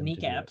break and get his him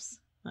kneecaps.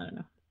 I don't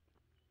know.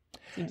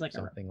 Seems like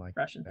something a like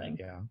Russian that, thing.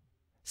 yeah.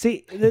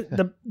 See,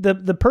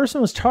 the person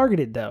was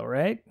targeted though,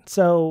 right?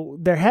 So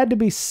there had to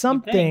be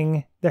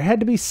something. There had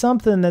to be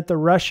something that the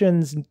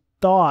Russians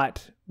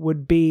thought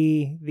would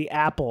be the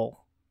apple.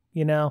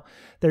 You know,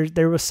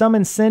 there was some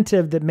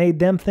incentive that made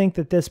them think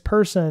that this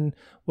person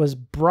was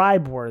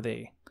bribe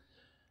worthy,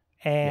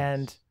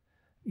 and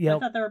I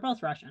thought they were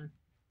both Russian.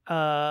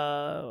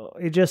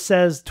 It just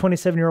says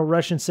 27-year-old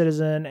Russian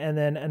citizen, and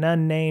then an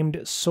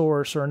unnamed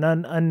source or an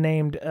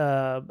unnamed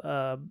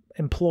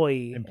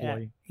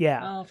employee.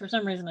 Yeah. Oh, for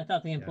some reason I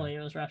thought the employee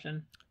was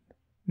Russian.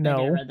 No,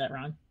 maybe I read that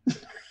wrong.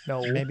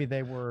 No, maybe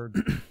they were.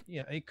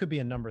 Yeah, it could be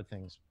a number of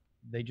things.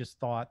 They just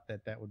thought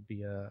that would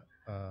be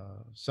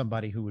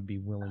somebody who would be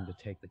willing to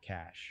take the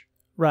cash.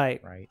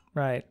 Right.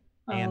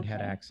 And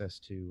had access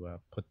to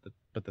put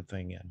the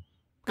thing in.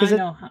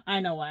 I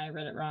know why I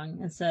read it wrong.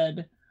 It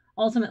said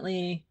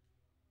ultimately,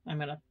 I'm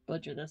gonna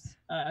butcher this.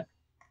 I'm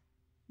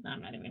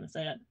not even gonna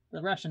say it.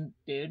 The Russian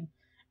dude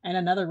and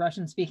another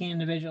Russian-speaking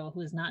individual who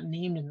is not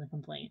named in the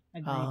complaint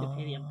agreed to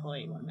pay the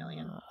employee $1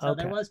 million. So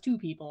there was 2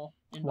 people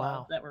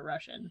involved that were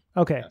Russian.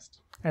 Okay,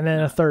 and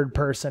then a third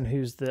person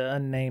who's the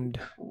unnamed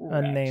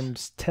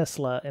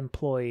Tesla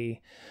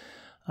employee.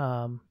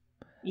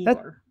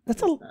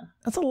 That's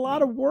a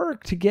lot of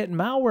work to get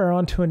malware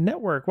onto a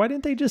network. Why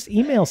didn't they just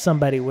email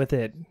somebody with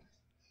it?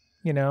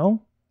 You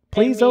know,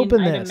 please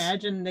open this. I'd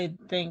imagine they'd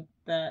think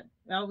that.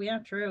 Oh yeah,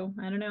 true.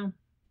 I don't know.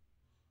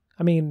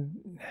 I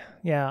mean,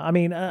 yeah. I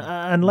mean,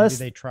 unless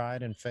maybe they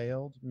tried and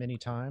failed many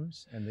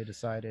times, and they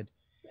decided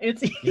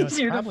it's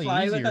easier to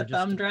fly with a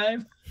thumb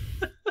drive.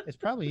 It's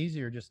probably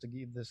easier just to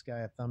give this guy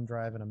a thumb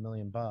drive and $1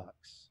 million.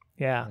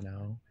 Yeah. You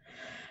know.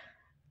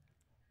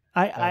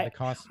 The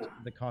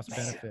cost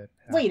benefit.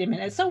 Wait a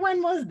minute. So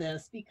when was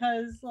this?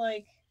 Because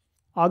like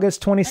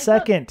August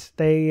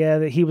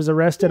 22nd, he was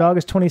arrested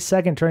August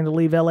 22nd trying to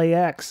leave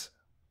LAX.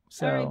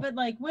 So, all right, but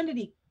like when did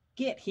he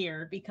get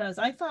here? Because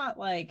I thought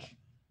like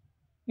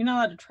you're not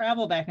allowed to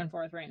travel back and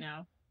forth right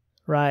now.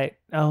 Right.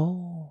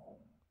 Oh,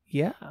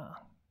 yeah.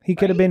 He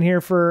could have been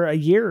here for a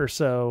year or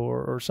so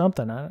or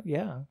something. I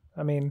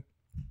mean,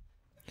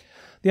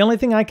 the only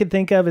thing I could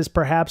think of is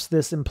perhaps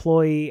this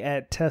employee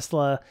at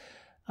Tesla.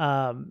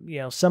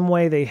 Some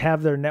way they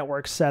have their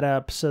network set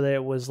up so that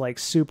it was like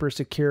super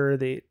secure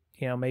that,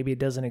 maybe it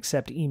doesn't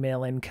accept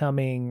email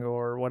incoming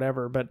or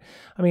whatever. But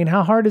I mean,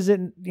 how hard is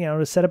it,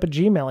 to set up a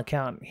Gmail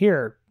account?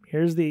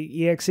 Here's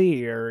the exe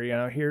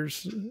or,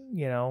 here's,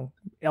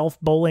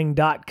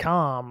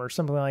 elfbowling.com or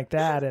something like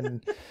that.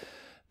 And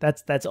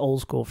that's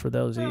old school for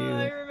those of you.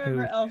 I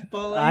remember Elf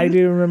Bowling. I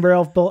do remember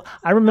Elf Bowling.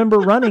 I remember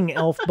running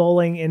Elf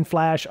Bowling in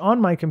Flash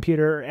on my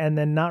computer and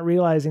then not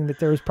realizing that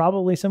there was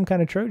probably some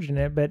kind of Trojan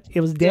in it, but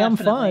it was damn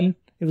fun.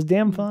 It was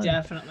damn fun.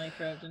 Definitely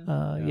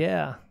Trojan.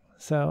 Yeah.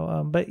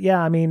 So, but yeah,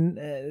 I mean,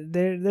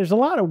 there's a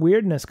lot of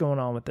weirdness going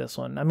on with this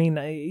one. I mean,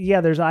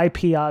 there's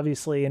IP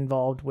obviously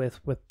involved with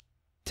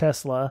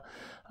Tesla.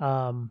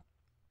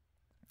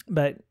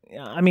 But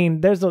I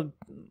mean,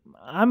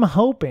 I'm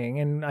hoping,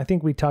 and I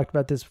think we talked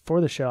about this before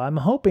the show, I'm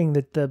hoping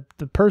that the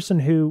person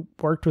who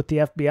worked with the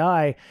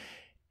FBI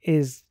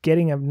is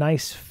getting a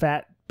nice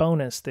fat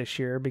bonus this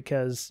year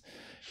because,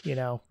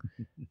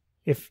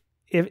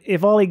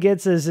 if all he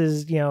gets is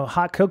his,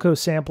 hot cocoa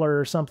sampler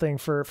or something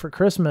for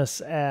Christmas,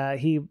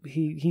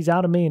 he's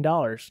out $1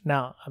 million.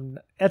 Now,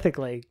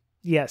 ethically,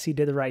 yes, he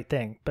did the right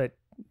thing, but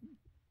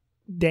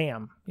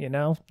damn,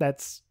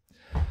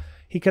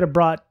 he could have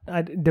brought,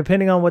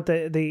 depending on what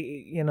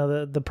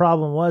the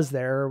problem was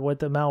there, or what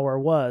the malware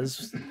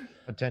was,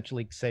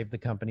 potentially saved the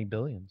company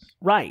billions.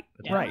 Right.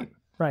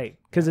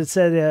 Because it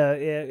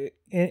said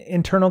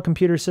internal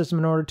computer system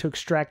in order to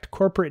extract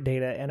corporate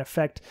data and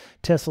affect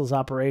Tesla's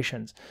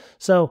operations.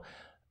 So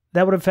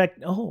that would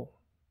affect. Oh,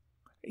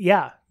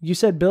 yeah, you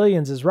said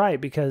billions is right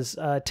because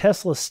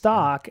Tesla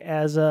stock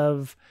as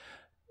of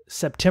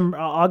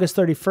August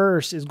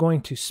 31st is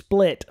going to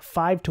split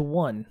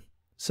 5-1.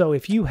 So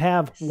if you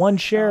have one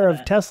share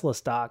of Tesla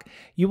stock,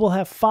 you will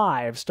have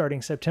 5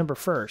 starting September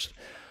 1st.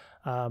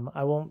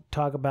 I won't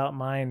talk about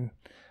mine.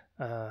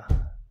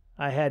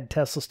 I had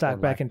Tesla stock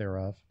back in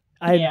thereof.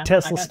 I had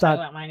Tesla stock.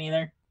 Talk about mine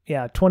either.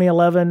 Yeah,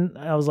 2011.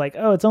 I was like,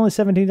 oh, it's only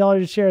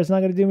 $17 a share. It's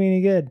not going to do me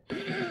any good.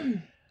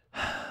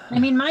 I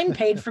mean, mine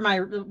paid for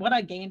what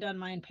I gained on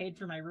mine paid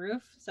for my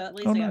roof, so at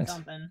least I got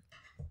something.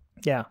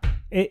 Yeah,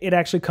 it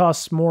actually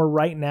costs more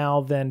right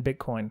now than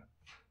Bitcoin,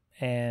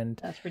 and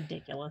that's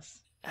ridiculous.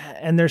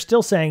 And they're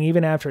still saying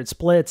even after it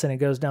splits and it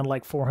goes down to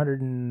like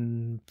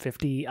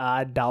 $450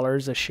 odd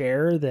a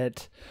share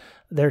that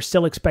they're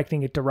still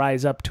expecting it to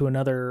rise up to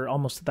another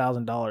almost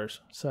 $1,000.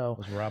 So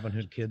those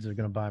Robinhood kids are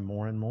going to buy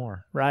more and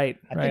more. Right.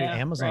 I right. think Yeah,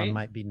 Amazon right.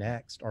 might be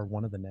next, or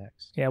one of the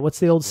next. Yeah. What's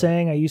the old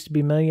saying? I used to be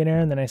a millionaire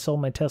and then I sold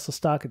my Tesla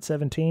stock at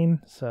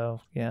 17.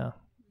 So yeah.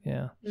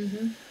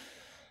 Mm-hmm.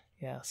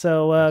 Yeah.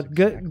 So That's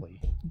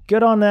exactly.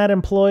 good on that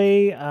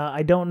employee.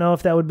 I don't know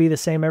if that would be the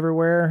same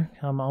everywhere.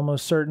 I'm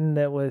almost certain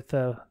that with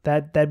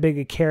that big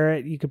a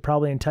carrot, you could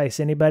probably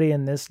entice anybody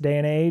in this day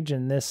and age,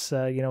 and this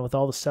with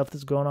all the stuff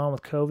that's going on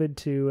with COVID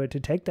to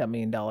take that $1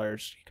 million. You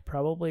could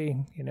probably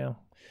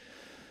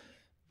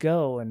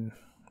go. And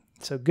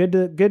so good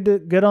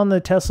on the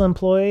Tesla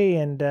employee,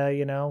 and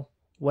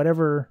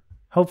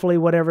hopefully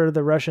whatever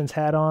the Russians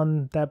had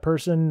on that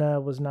person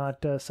was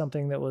not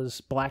something that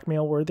was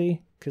blackmail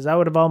worthy, because I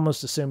would have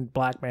almost assumed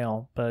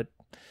blackmail, but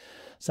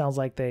sounds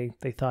like they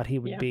thought he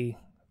would be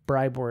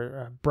bribe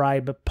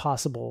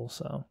possible.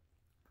 So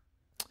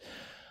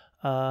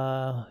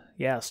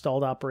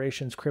stalled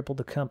operations, crippled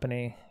the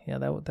company. Yeah,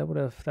 that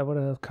would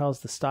have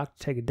caused the stock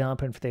to take a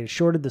dump, and if they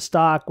shorted the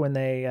stock when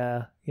they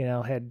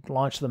had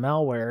launched the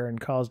malware and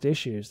caused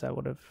issues, that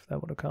would have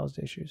caused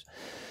issues.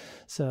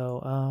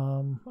 So,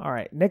 all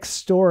right. Next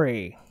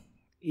story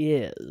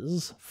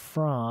is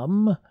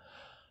from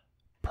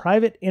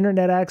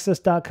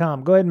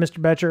privateinternetaccess.com. Go ahead,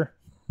 Mr. Betcher.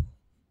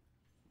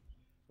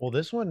 Well,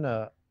 this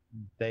one,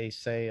 they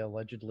say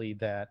allegedly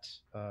that,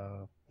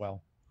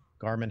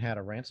 Garmin had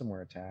a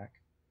ransomware attack.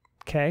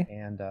 Okay.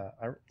 And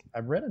I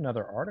read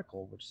another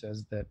article which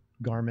says that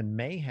Garmin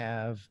may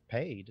have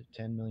paid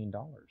 $10 million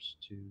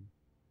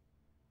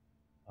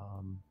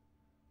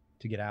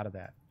to get out of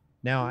that.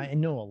 Now, I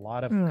know a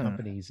lot of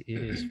companies,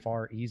 it is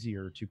far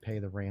easier to pay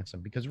the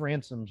ransom, because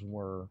ransoms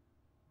were,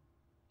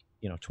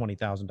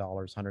 $20,000,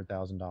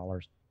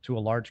 $100,000. To a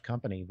large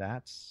company,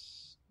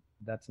 that's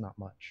not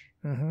much.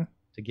 Mm-hmm.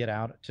 To get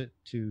out,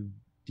 to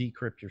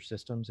decrypt your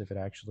systems, if they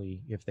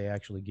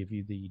actually give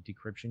you the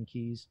decryption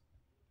keys,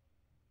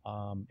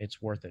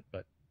 it's worth it.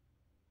 But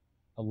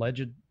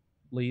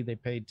allegedly, they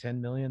paid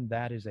 $10 million.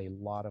 That is a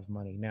lot of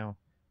money. Now,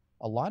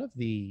 a lot of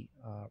the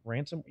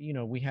ransom,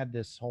 we had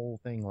this whole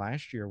thing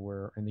last year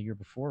and the year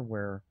before,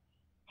 where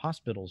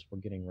hospitals were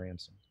getting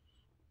ransomed,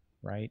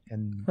 right?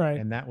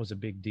 And that was a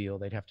big deal.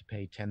 They'd have to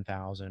pay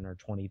 $10,000 or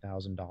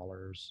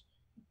 $20,000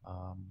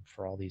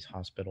 for all these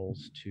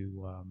hospitals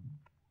to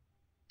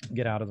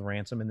get out of the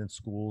ransom. And then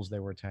schools, they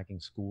were attacking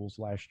schools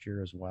last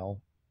year as well.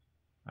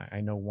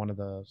 I know one of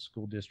the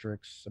school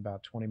districts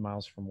about 20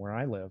 miles from where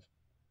I live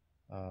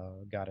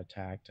got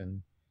attacked,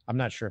 and I'm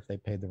not sure if they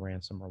paid the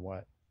ransom or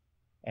what.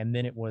 And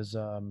then it was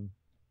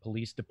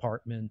police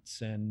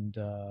departments and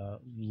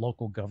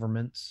local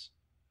governments,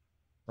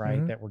 right,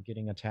 Mm-hmm. that were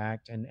getting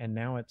attacked. And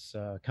now it's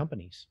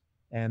companies.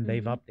 And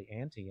they've upped the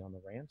ante on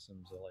the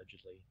ransoms,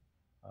 allegedly.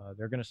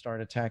 They're going to start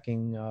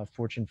attacking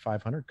Fortune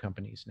 500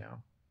 companies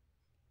now,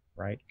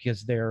 right?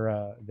 Because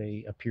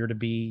they appear to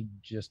be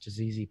just as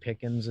easy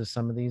pickings as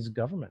some of these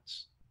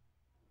governments.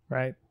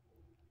 Right.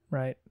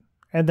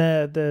 And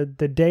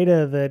the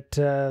data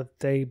that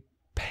they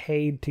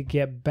paid to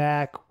get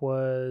back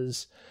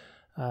was,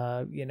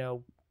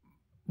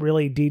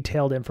 really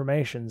detailed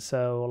information.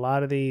 So a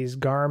lot of these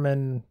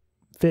Garmin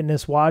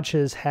fitness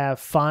watches have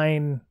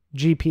fine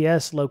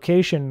GPS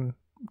location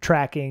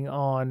tracking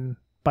on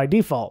by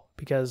default,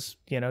 because,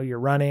 you're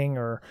running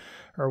or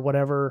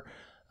whatever.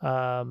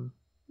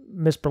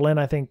 Miss Berlin,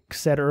 I think,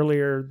 said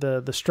earlier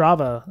the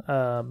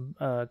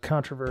Strava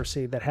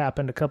controversy that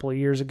happened a couple of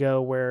years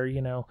ago, where,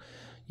 you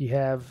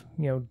have,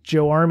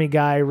 Joe Army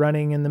guy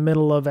running in the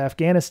middle of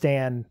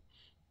Afghanistan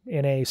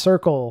in a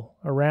circle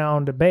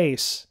around a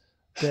base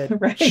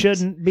that Right.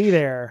 shouldn't be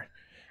there.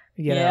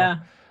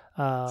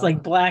 It's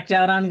like blacked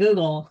out on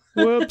Google.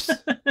 Whoops,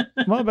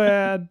 my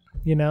bad.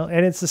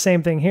 And it's the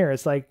same thing here.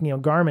 It's like,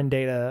 Garmin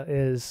data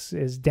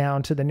is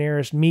down to the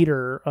nearest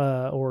meter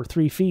or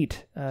 3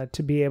 feet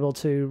to be able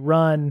to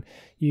run,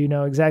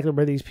 exactly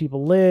where these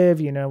people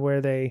live,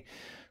 where they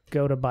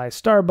go to buy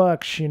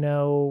Starbucks,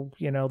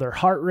 their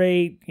heart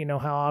rate,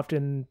 how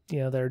often,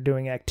 they're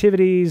doing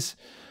activities,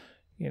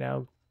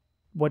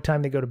 what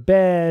time they go to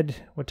bed,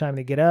 what time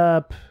they get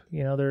up,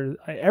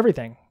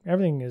 everything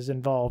is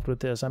involved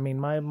with this. I mean,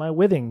 my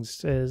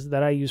Withings is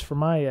that I use for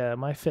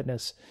my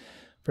fitness,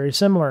 very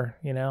similar,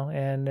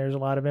 and there's a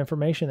lot of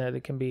information there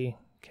that can be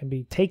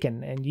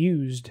taken and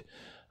used,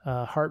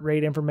 heart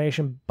rate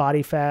information,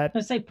 body fat.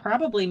 I'd say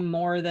probably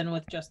more than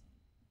with just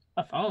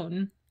a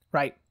phone.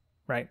 Right.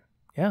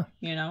 Yeah.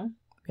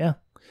 Yeah.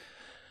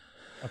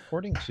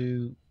 According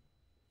to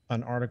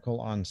an article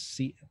on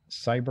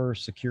Cyber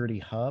Security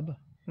Hub,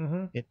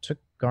 it took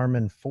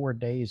Garmin 4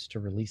 days to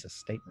release a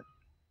statement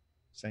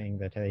saying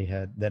that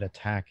that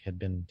attack had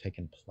been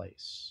taken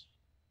place,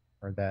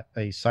 or that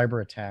a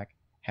cyber attack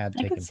had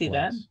taken place. I could see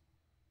that.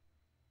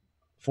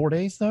 4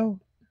 days, though?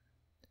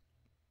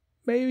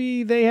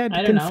 Maybe they had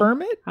to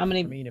confirm it? How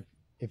many? I mean,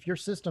 if your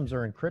systems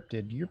are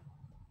encrypted, you're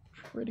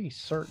pretty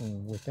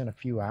certain within a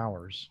few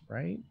hours,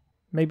 right?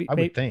 I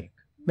would think.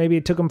 Maybe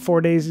it took them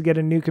 4 days to get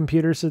a new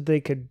computer so they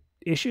could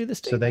issue the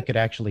statement? So they could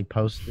actually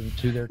post them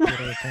to their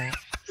Twitter account?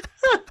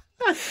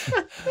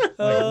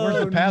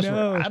 Where's the password?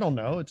 no. I don't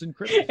know. It's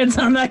encrypted. It's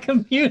on that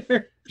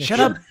computer. Shut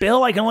up,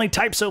 Bill. I can only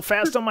type so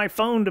fast on my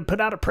phone to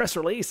put out a press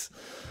release.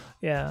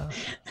 Yeah.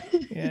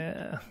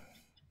 Yeah.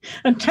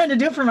 I'm trying to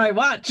do it for my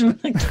watch. But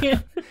I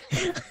can't.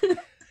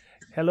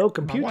 Hello, My watch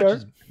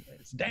computer.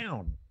 it's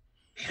down.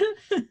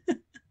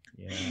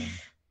 Yeah.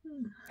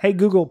 Hey,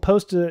 Google,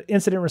 post an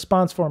incident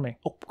response for me.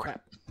 Oh,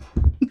 crap.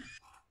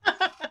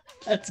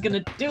 That's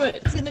going to do it.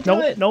 It's going to do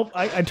it. Nope.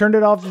 I turned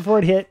it off before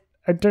it hit.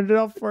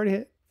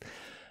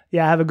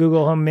 Yeah, I have a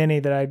Google Home Mini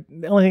that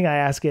the only thing I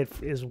ask it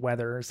is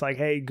weather. It's like,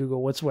 hey,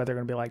 Google, what's weather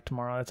going to be like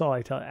tomorrow? That's all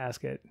I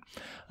ask it.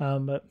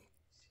 But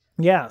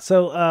yeah,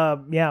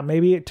 so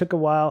maybe it took a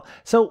while.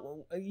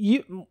 So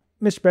you,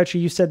 Mr. Betcher,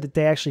 you said that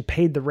they actually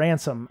paid the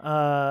ransom.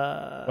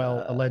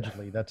 Well,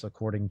 allegedly, that's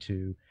according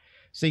to.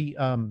 See,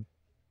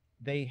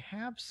 they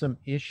have some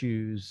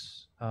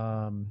issues.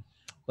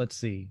 Let's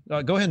see.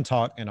 Go ahead and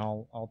talk, and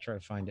I'll try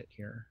to find it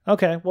here.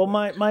 Okay. Well,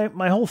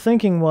 my whole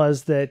thinking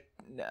was that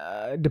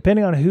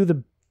depending on who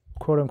the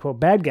quote unquote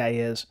bad guy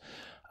is,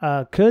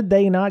 could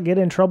they not get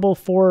in trouble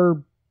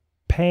for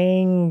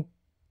paying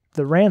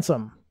the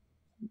ransom,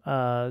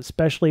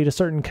 especially to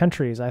certain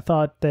countries? I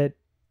thought that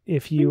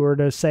if you were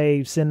to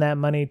say send that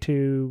money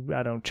to,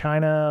 I don't know,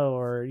 China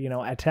or,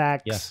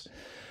 attacks, Yes.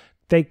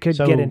 they could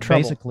get in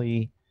trouble.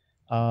 Basically,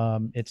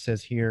 it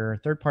says here,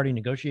 third-party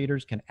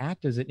negotiators can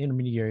act as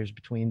intermediaries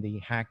between the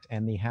hacked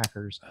and the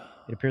hackers.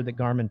 It appeared that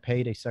Garmin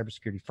paid a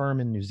cybersecurity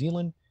firm in New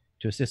Zealand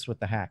to assist with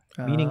the hack,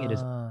 meaning it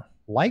is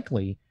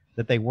likely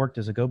that they worked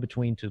as a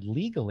go-between to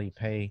legally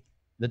pay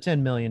the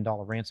 $10 million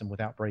ransom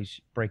without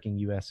breaking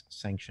U.S.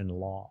 sanctioned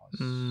laws.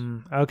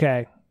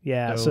 Okay.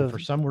 Yeah. So for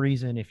some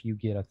reason, if you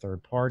get a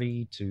third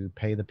party to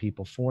pay the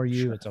people for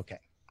you, Sure. it's okay.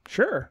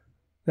 Sure.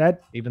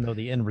 Even though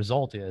the end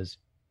result is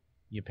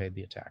you paid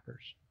the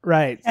attackers.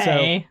 Right.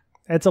 Hey. So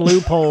that's a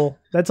loophole.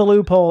 That's a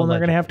loophole, and they're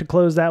going to have to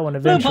close that one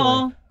eventually.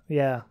 Loophole.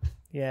 Yeah.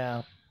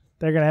 Yeah.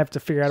 They're going to have to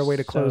figure out a way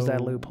to close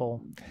that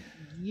loophole.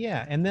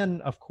 Yeah. And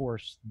then, of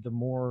course, the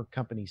more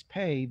companies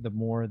pay, the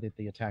more that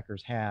the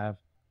attackers have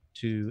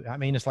to,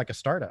 it's like a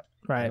startup.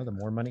 Right. The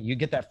more money you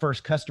get that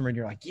first customer and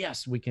you're like,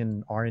 yes, we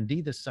can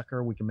R&D this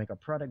sucker. We can make our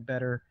product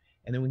better.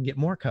 And then we can get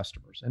more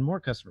customers and more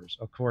customers.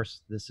 Of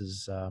course, this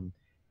is,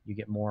 you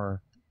get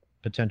more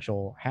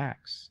potential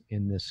hacks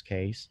in this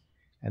case,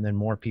 and then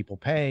more people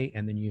pay,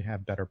 and then you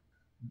have better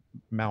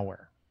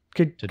malware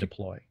to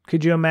deploy.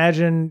 Could you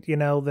imagine,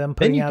 them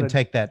putting then you out can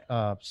take that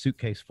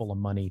suitcase full of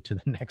money to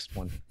the next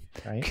one,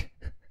 right?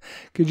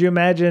 Could you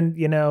imagine,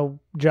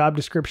 job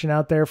description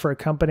out there for a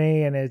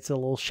company and it's a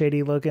little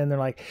shady looking? They're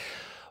like,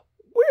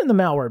 we're in the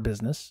malware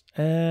business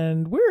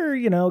and we're,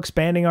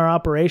 expanding our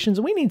operations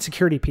and we need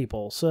security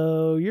people.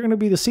 So you're going to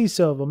be the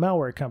CISO of a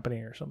malware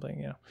company or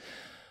something,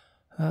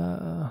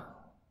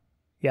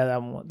 Yeah,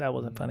 that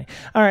wasn't funny.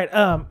 All right.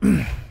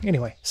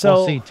 Anyway, so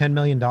we'll see, $10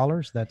 million.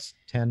 That's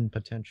 10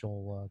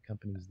 potential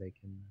companies they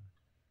can.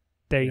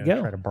 There you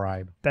go. Try to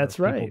bribe. That's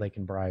people right. They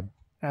can bribe.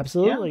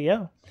 Absolutely,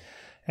 yeah.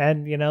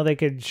 And they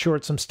could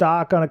short some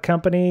stock on a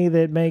company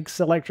that makes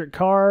electric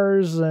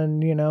cars, and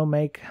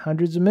make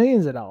hundreds of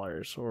millions of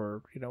dollars,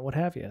 or what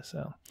have you.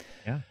 So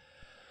yeah.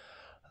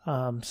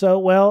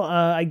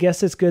 I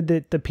guess it's good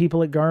that the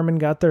people at Garmin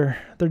got their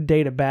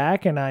data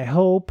back, and I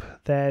hope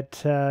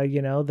that,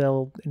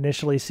 they'll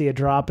initially see a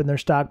drop in their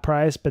stock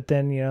price, but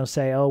then,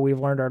 say, oh, we've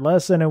learned our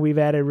lesson and we've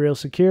added real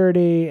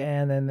security,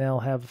 and then they'll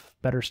have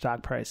better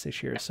stock price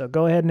this year. So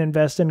go ahead and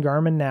invest in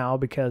Garmin now,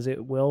 because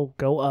it will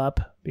go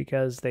up,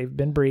 because they've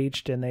been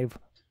breached and they've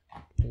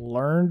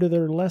learned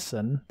their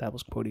lesson. That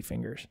was quotey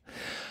fingers.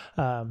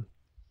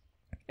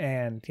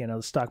 And,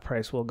 the stock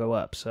price will go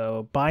up.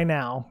 So buy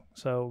now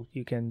so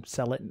you can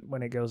sell it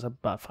when it goes up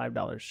about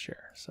 $5 a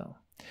share. So,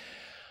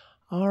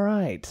 all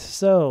right.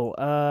 So,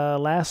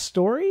 last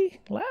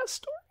story.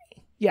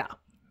 Yeah.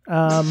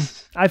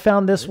 I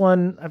found this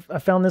one. I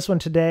found this one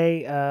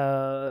today.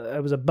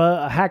 It was a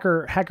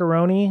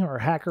hackeroni or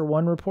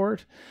HackerOne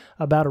report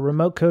about a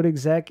remote code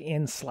exec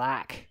in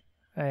Slack.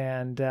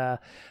 And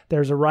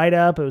there's a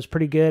write-up. It was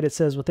pretty good. It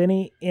says, with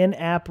any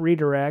in-app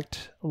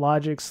redirect,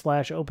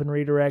 logic/open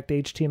redirect,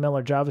 HTML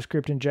or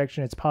JavaScript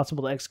injection, it's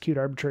possible to execute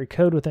arbitrary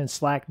code within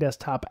Slack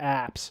desktop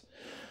apps.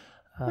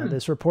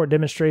 This report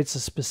demonstrates a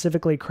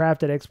specifically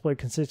crafted exploit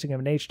consisting of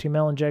an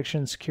HTML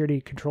injection,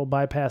 security control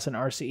bypass, and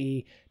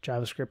RCE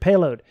JavaScript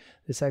payload.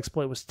 This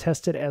exploit was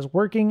tested as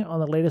working on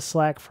the latest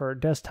Slack for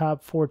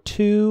desktop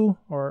 4.2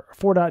 or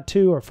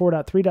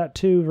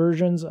 4.3.2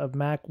 versions of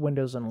Mac,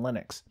 Windows, and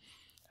Linux.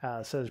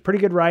 So it's a pretty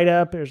good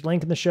write-up. There's a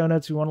link in the show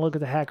notes if you want to look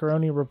at the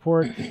HackerOne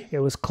report. It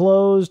was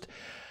closed.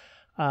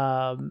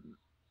 The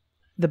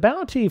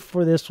bounty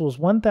for this was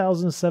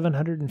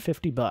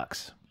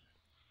 $1,750.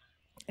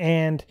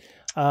 And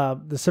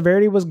the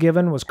severity was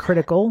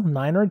critical,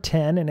 9 or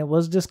 10, and it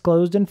was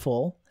disclosed in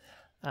full.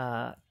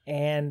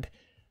 And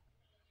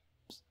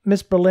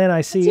Miss Berlin,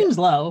 I see... It seems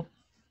low.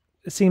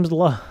 It seems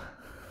low.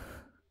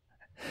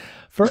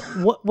 For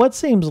what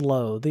seems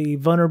low? The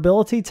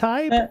vulnerability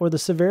type or the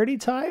severity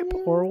type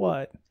or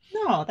what?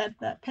 No,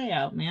 that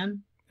payout,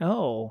 man.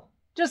 Oh.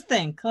 Just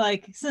think,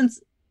 since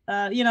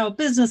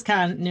business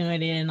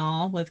continuity and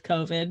all with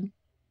COVID.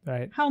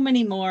 Right. How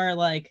many more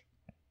like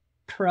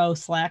pro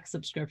Slack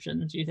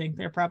subscriptions do you think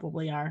there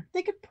probably are?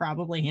 They could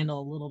probably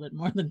handle a little bit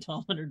more than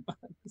 $1,200.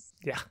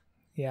 Yeah.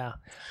 Yeah.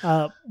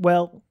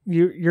 Well,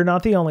 you're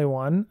not the only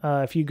one.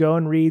 If you go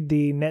and read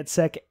the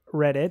NetSec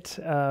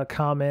Reddit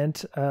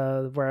comment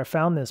where I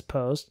found this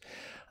post,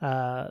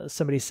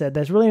 somebody said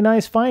that's really a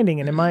nice finding,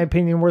 and in my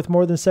opinion, worth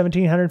more than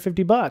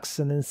 $1,750.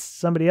 And then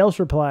somebody else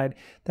replied,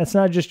 "That's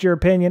not just your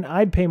opinion.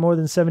 I'd pay more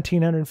than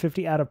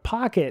 $1,750 out of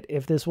pocket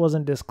if this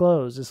wasn't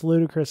disclosed. It's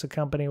ludicrous. A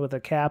company with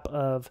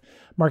a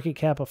market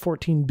cap of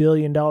 $14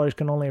 billion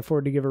can only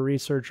afford to give a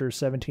researcher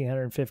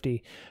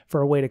 $1,750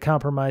 for a way to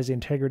compromise the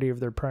integrity of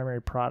their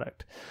primary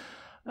product."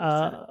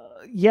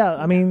 Yeah,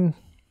 I mean,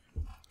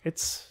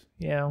 it's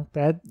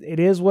that it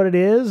is what it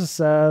is.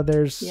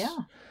 There's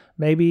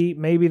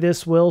Maybe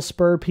this will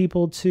spur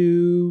people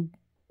to,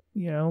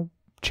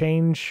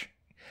 change.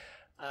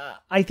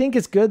 I think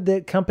it's good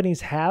that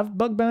companies have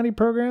bug bounty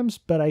programs,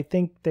 but I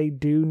think they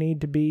do need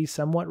to be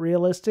somewhat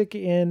realistic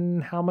in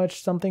how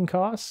much something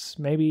costs.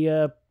 Maybe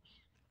I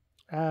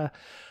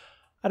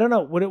don't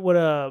know. Would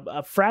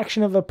a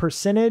fraction of a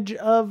percentage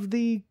of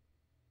the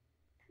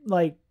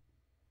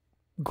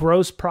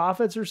gross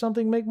profits or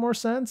something make more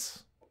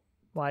sense?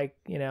 Like,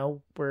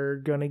 we're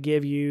going to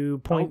give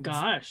you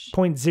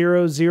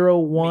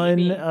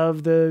 0.001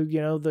 of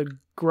the, the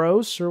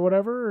gross or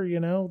whatever,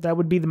 that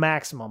would be the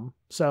maximum.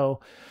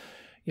 So,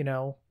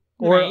 or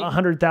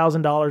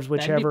 $100,000,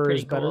 whichever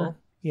is better,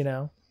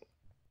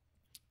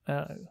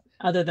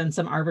 other than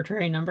some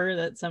arbitrary number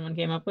that someone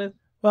came up with.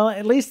 Well,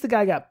 at least the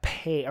guy got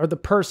paid, or the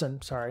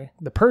person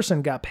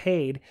got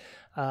paid.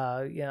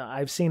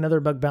 I've seen other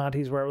bug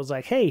bounties where it was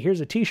like, hey,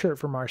 here's a t-shirt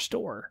from our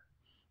store.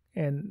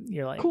 And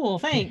you're like, cool,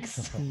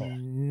 thanks.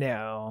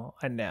 No,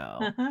 I know.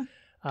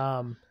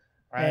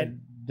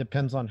 It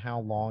depends on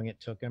how long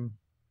it took him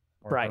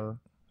or her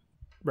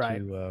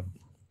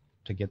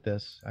to get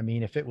this. I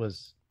mean, if it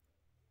was,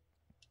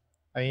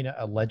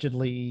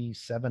 allegedly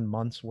 7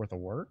 months worth of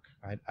work,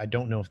 I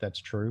don't know if that's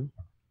true.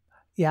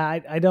 Yeah,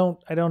 I don't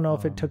know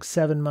if it took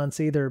 7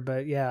 months either,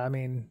 but yeah, I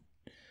mean,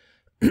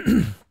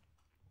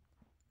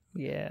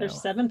 yeah.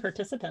 There's 7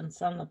 participants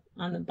on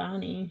the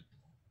bounty.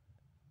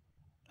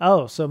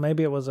 Oh, so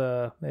maybe it was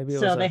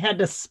they had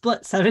to split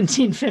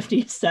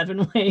 1,750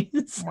 7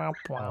 ways. Womp,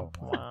 womp,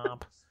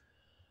 womp.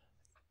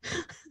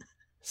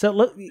 So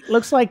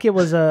looks like it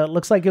was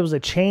a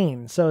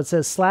chain. So it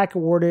says Slack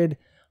awarded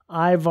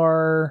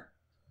Ivar's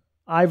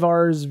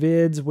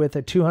vids with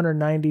a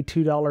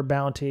 $292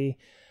 bounty.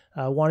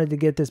 Wanted to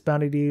get this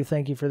bounty to you.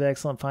 Thank you for the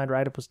excellent find.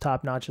 Write-up was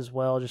top notch as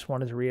well. Just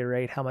wanted to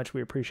reiterate how much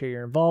we appreciate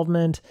your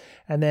involvement.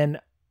 And then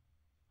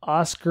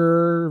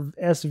Oscar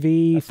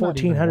SV, that's not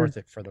even $1,400 worth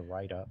it for the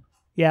write-up.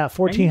 Yeah,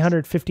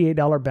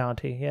 $1,458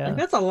 bounty. Yeah, like,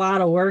 that's a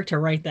lot of work to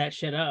write that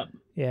shit up.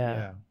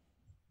 Yeah.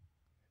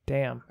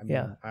 Damn.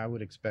 I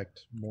would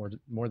expect more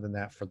than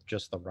that for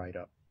just the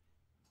write-up.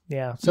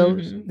 Yeah. So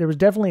there was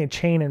definitely a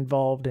chain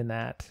involved in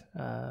that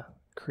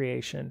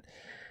creation.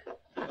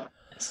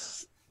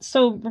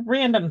 So,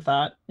 random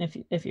thought,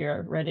 if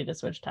you're ready to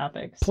switch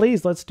topics.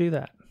 Please, let's do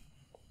that.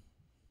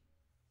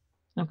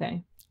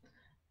 Okay.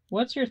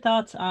 What's your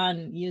thoughts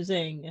on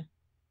using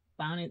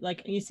bounty?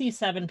 Like, you see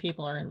 7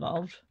 people are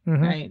involved,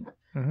 right?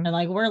 Mm-hmm.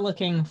 And we're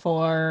looking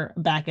for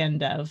back-end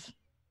dev,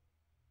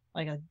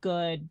 like a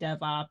good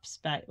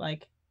DevOps back.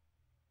 Like,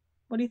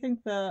 what do you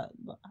think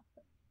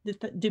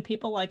do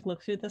people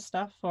look through this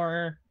stuff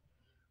for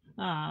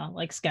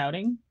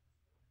scouting?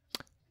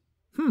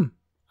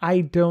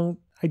 I don't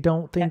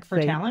think for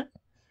talent.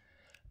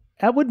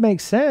 That would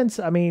make sense.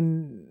 I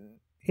mean,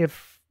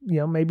 if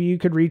maybe you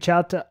could reach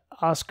out to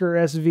Oscar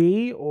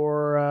SV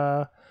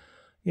or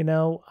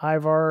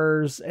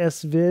Ivar's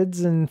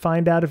SVids and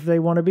find out if they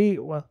want to be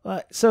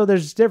so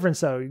there's difference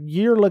though.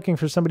 You're looking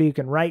for somebody who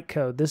can write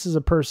code. This is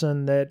a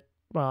person that,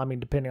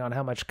 depending on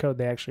how much code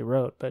they actually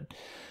wrote, but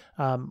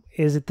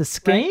is it the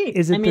skill? Right.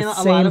 Is it the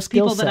same a lot of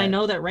people set? that I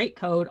know that write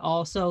code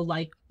also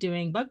like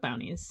doing bug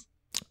bounties.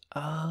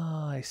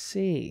 Oh, I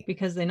see.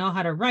 Because they know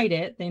how to write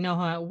it, they know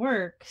how it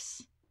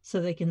works,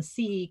 so they can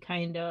see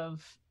kind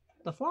of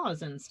the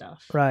flaws and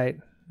stuff. Right.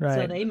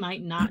 So they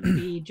might not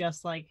be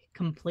just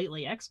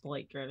completely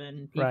exploit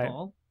driven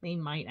people. Right. They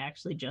might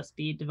actually just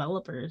be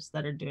developers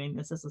that are doing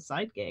this as a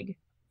side gig.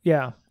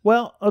 Yeah.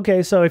 Well,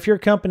 okay. So if your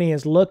company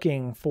is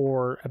looking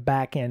for a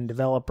back-end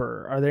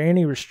developer, are there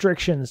any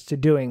restrictions to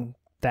doing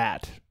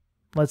that?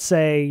 Let's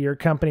say your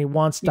company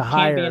wants to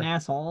hire. You can't be an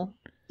asshole.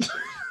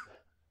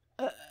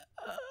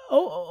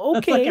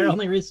 Okay. That's your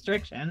only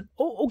restriction.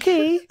 Oh,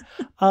 okay.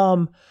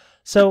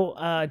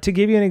 So to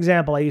give you an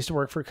example, I used to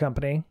work for a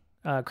company,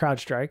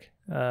 CrowdStrike.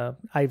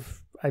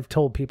 I've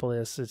told people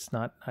this. It's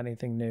not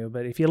anything new,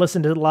 but if you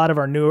listen to a lot of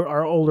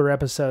our older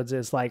episodes,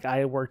 it's like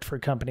I worked for a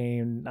company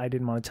and I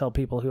didn't want to tell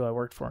people who I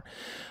worked for.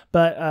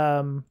 But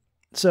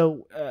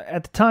so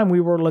at the time we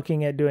were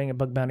looking at doing a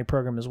bug bounty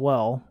program as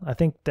well. I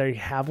think they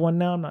have one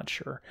now. I'm not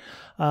sure.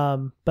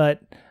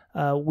 But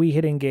we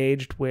had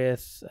engaged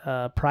with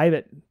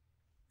private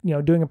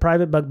doing a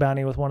private bug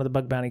bounty with one of the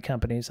bug bounty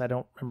companies. I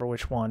don't remember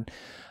which one.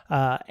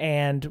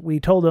 And we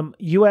told them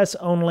U.S.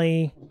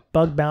 only,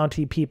 bug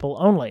bounty people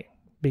only,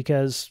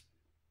 because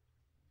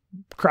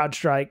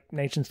CrowdStrike,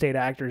 nation state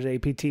actors,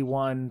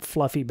 APT1,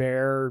 Fluffy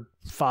Bear,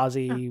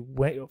 Fozzie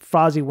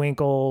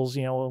Winkles,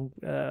 Aptitude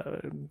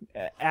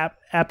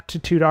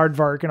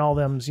Aardvark, and all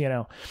them's,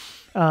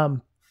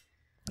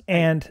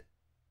 and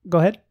go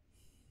ahead.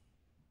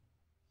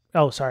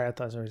 Oh, sorry. I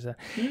thought I was already said.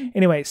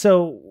 Anyway,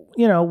 so,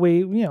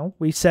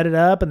 we set it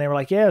up and they were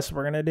like, yes,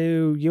 we're going to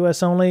do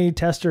US only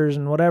testers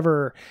and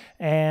whatever.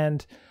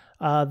 And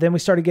then we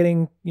started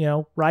getting,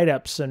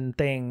 write-ups and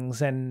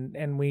things.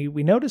 And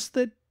we noticed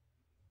that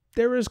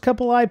there was a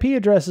couple IP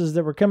addresses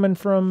that were coming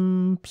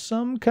from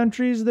some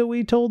countries that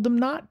we told them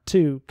not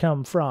to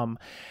come from.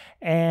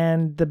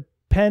 And the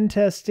pen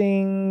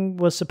testing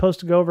was supposed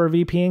to go over a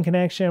VPN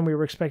connection. We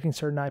were expecting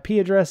certain IP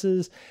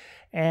addresses.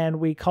 And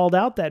we called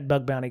out that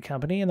bug bounty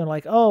company, and they're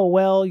like, oh,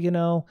 well,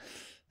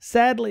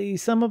 sadly,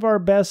 some of our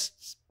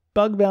best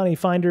bug bounty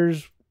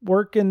finders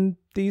work in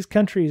these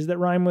countries that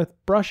rhyme with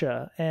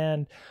Russia.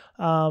 And,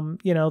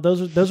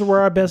 those are where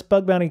our best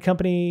bug bounty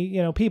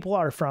company, people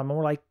are from. And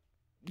we're like,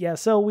 yeah,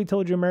 so we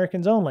told you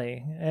Americans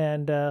only.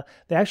 And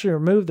they actually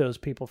removed those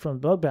people from the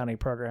bug bounty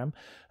program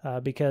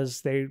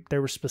because there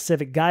were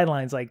specific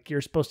guidelines, like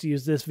you're supposed to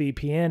use this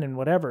VPN and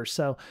whatever.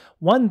 So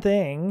one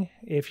thing,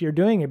 if you're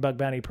doing a bug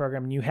bounty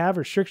program and you have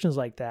restrictions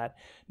like that,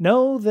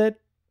 know that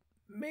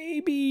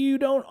maybe you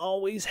don't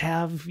always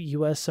have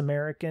U.S.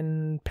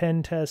 American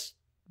pen test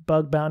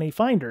bug bounty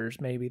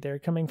finders. Maybe they're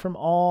coming from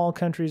all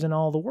countries in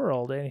all the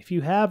world. And if you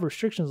have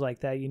restrictions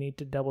like that, you need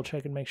to double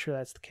check and make sure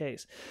that's the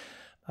case.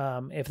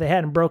 If they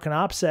hadn't broken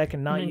OPSEC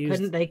and not used...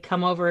 Couldn't they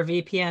come over a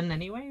VPN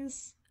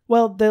anyways?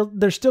 Well,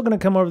 they're still going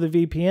to come over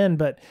the VPN,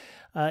 but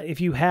if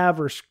you have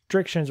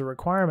restrictions or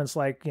requirements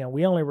like,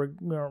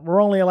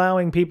 we're only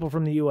allowing people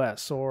from the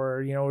U.S.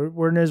 or,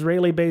 we're an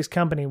Israeli-based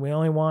company, we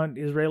only want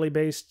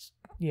Israeli-based,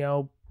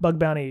 bug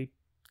bounty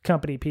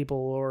company people,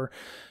 or,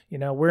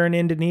 we're in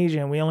Indonesia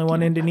and we only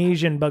want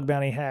Indonesian bug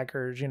bounty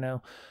hackers, you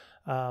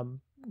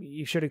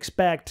should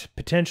expect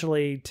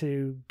potentially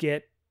to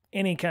get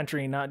any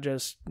country, not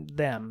just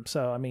them.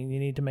 So, you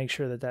need to make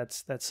sure that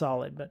that's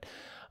solid. But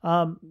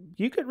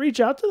you could reach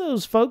out to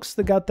those folks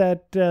that got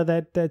that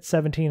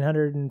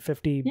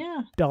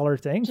 $1,750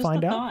 thing. Just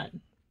find a out.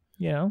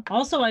 Thought.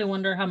 Also, I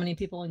wonder how many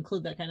people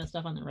include that kind of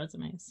stuff on their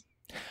resumes.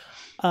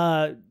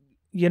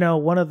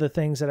 One of the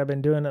things that I've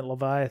been doing at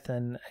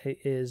Leviathan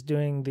is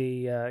doing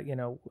the,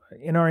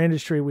 in our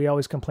industry, we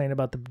always complain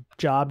about the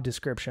job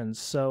descriptions.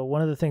 So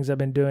one of the things I've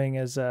been doing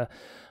is,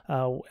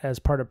 as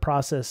part of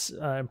process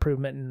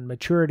improvement and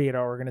maturity at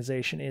our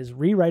organization, is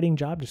rewriting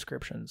job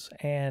descriptions.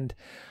 And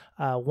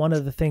one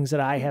of the things that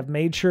I have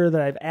made sure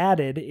that I've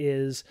added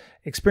is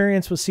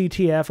experience with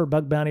CTF or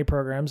bug bounty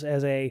programs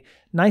as a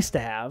nice to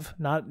have,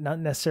 not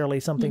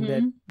necessarily something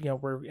that,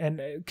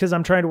 because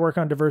I'm trying to work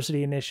on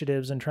diversity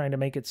initiatives and trying to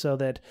make it so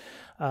that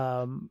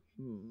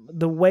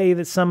the way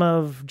that some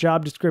of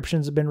job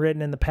descriptions have been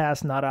written in the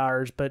past, not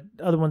ours, but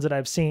other ones that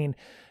I've seen,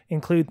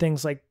 include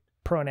things like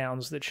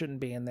pronouns that shouldn't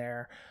be in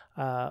there,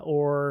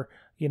 or,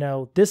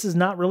 this is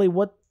not really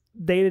what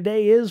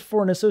day-to-day is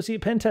for an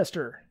associate pen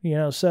tester,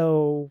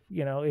 so,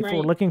 if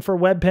we're looking for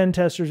web pen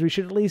testers, we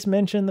should at least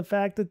mention the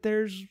fact that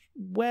there's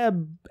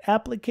web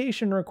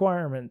application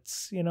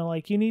requirements,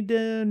 like you need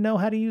to know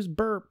how to use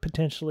burp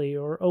potentially,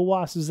 or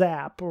OWASP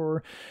zap,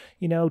 or,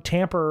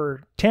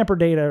 tamper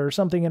data or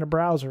something in a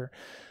browser.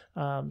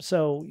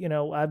 So,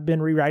 I've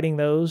been rewriting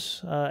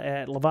those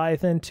at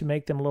Leviathan to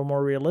make them a little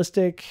more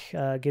realistic,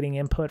 getting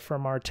input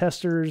from our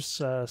testers,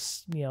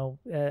 as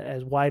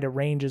wide a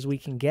range as we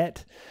can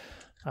get.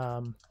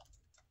 And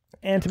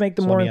to make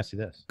them more... Let me ask you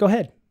this. Go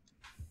ahead.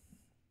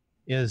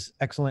 Is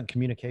excellent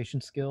communication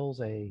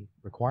skills a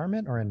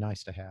requirement or a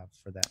nice to have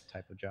for that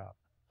type of job?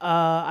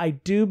 I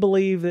do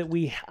believe that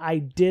I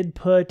did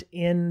put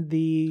in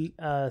the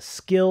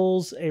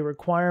skills a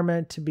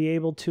requirement to be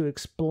able to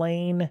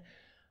explain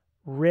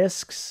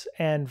risks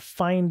and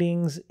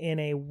findings in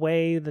a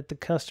way that the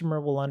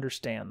customer will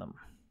understand them.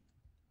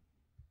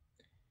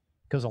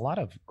 Because a lot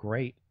of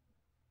great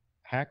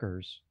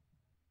hackers,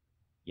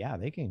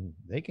 they can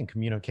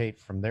communicate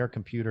from their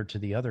computer to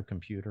the other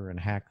computer and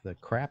hack the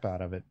crap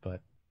out of it,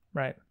 but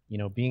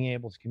being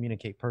able to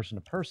communicate person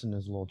to person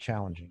is a little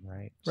challenging,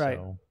 right? Right.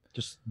 So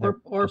just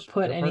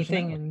put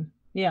anything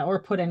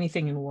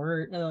in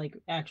Word, like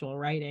actual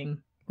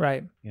writing.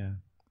 Right. Yeah.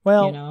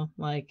 Well,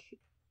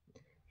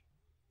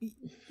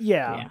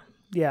 yeah.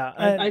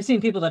 I've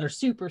seen people that are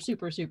super,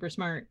 super, super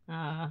smart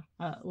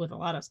with a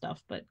lot of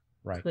stuff, but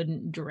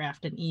couldn't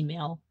draft an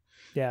email.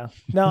 Yeah.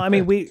 No,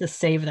 we to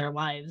save their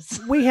lives.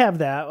 We have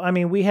that.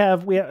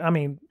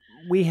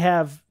 We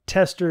have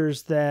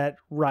testers that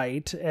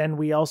write, and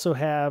we also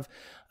have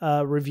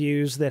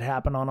reviews that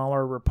happen on all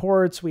our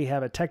reports. We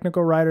have a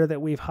technical writer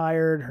that we've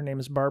hired. Her name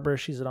is Barbara.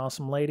 She's an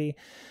awesome lady.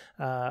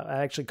 I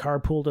actually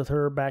carpooled with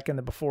her back in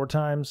the before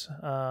times,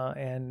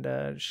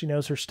 and she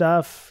knows her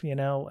stuff.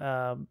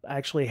 I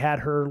actually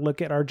had her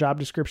look at our job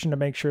description to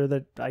make sure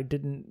that I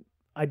didn't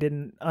I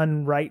didn't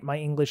unwrite my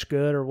English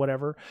good or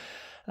whatever.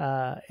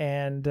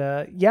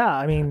 Yeah,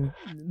 I mean,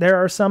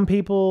 there are some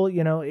people,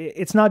 you know,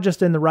 it's not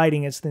just in the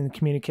writing, it's in the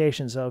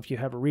communication. So if you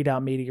have a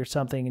readout meeting or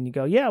something and you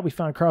go, yeah, we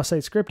found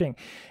cross-site scripting,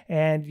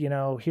 and, you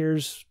know,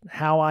 here's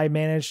how I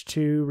managed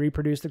to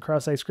reproduce the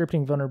cross-site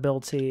scripting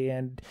vulnerability.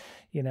 And,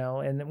 you know,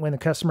 and when the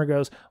customer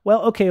goes,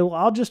 well, okay, well,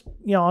 I'll just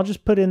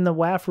put in the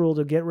WAF rule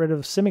to get rid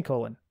of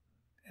semicolon.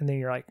 And then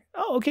you're like,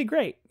 oh, okay,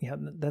 great. Yeah,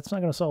 that's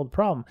not going to solve the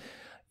problem.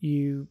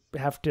 You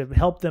have to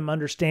help them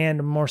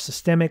understand more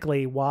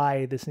systemically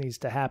why this needs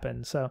to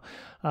happen. So,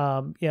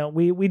 you know,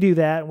 we do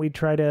that. We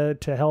try to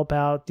help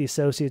out the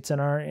associates in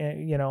our,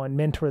 you know, and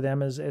mentor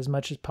them as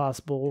much as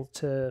possible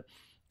to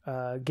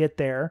get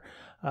there.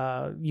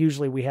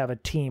 Usually we have a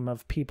team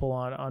of people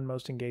on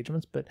most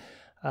engagements, but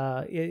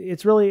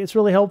it's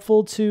really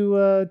helpful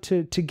to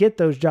get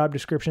those job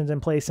descriptions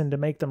in place and to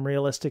make them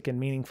realistic and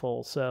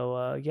meaningful.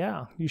 So,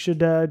 yeah, you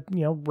should,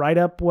 you know, write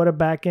up what a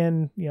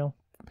backend, you know,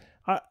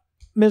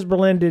 Ms.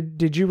 Berlin,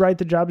 did you write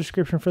the job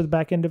description for the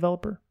backend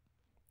developer?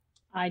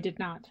 I did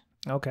not.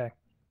 Okay.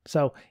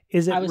 So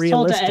is it realistic? I was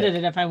told to edit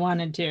it if I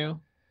wanted to,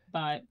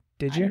 but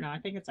did you? I don't know. I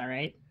think it's all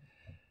right.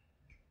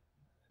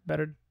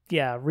 Better.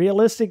 Yeah.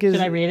 Realistic is.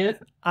 Should I read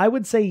it? I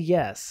would say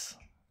yes,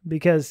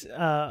 because,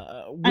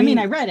 I mean,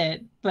 I read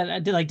it,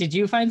 but did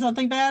you find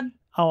something bad?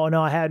 Oh,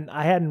 no, I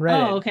hadn't read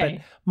it. Oh,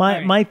 okay.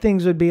 But my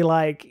things would be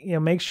like, you know,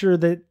 make sure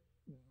that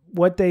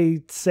what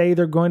they say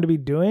they're going to be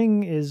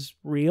doing is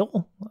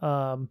real.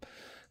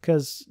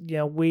 Because, you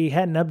know, we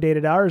hadn't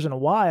updated ours in a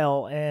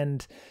while,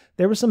 and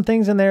there were some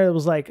things in there that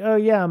was like, oh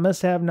yeah, I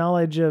must have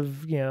knowledge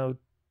of, you know,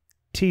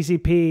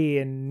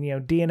 TCP and, you know,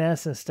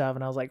 DNS and stuff.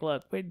 And I was like,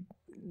 look, wait,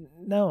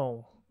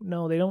 no,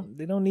 they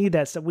don't need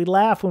that stuff. We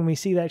laugh when we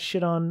see that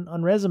shit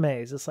on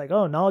resumes. It's like,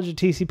 oh, knowledge of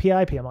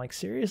TCP IP. I'm like,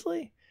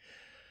 seriously?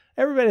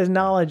 Everybody has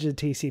knowledge of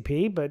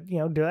TCP, but, you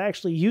know, do I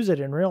actually use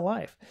it in real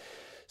life?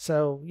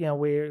 So, you know,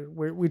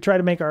 we try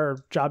to make our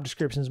job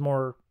descriptions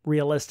more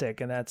realistic,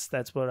 and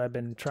that's what I've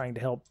been trying to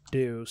help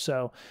do.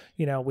 So,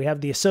 you know, we have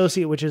the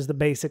associate, which is the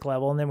basic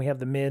level, and then we have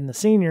the mid and the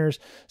seniors.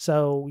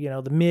 So, you know,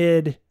 the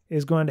mid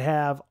is going to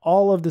have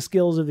all of the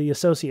skills of the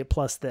associate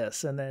plus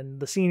this, and then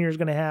the senior is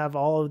going to have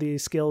all of the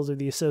skills of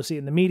the associate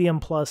and the medium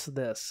plus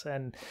this,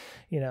 and,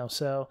 you know,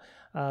 so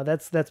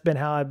that's been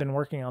how I've been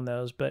working on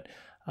those. But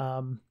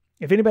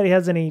if anybody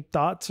has any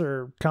thoughts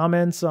or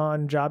comments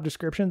on job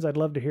descriptions, I'd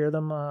love to hear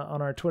them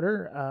on our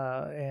Twitter.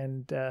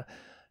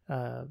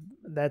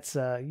 That's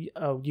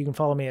you can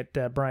follow me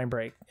at Brian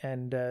Brake,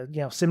 and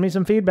you know, send me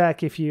some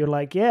feedback if you're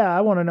like, yeah,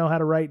 I want to know how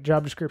to write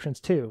job descriptions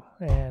too,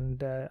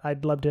 and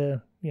I'd love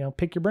to, you know,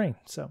 pick your brain.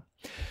 So.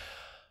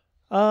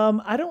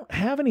 I don't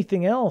have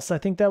anything else. I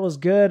think that was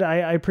good.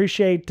 I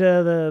appreciate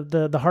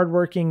the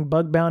hardworking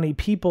bug bounty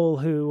people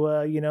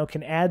who you know,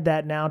 can add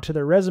that now to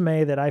their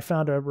resume, that I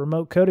found a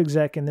remote code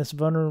exec in this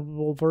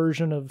vulnerable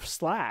version of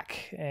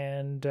Slack,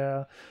 and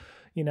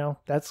you know,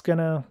 that's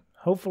gonna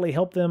hopefully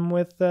help them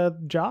with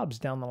jobs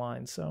down the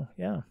line. So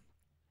yeah.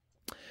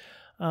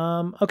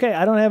 Okay,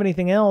 I don't have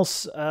anything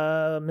else.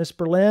 Miss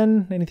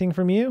Berlin, anything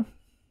from you?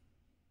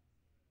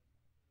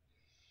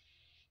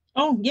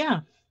 Oh yeah.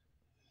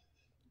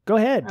 Go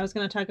ahead. I was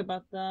going to talk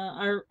about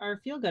our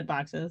feel good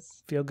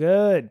boxes. Feel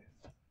good.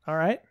 All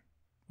right.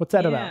 What's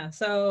that about? Yeah.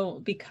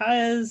 So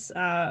because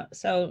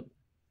so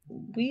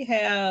we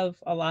have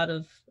a lot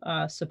of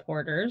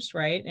supporters,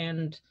 right,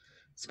 and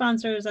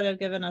sponsors that have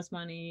given us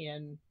money,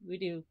 and we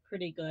do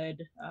pretty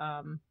good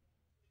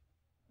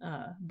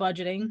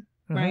budgeting,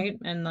 right,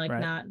 and like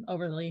not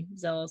overly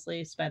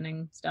zealously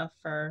spending stuff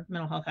for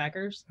mental health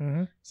hackers.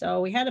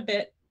 So we had a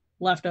bit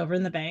left over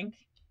in the bank.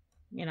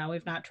 You know,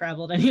 we've not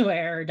traveled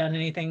anywhere or done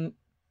anything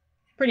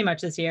pretty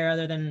much this year,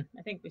 other than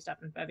I think we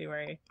stopped in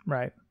February.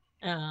 Right.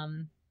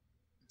 And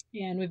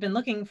we've been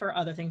looking for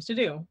other things to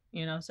do,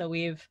 you know, so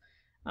we've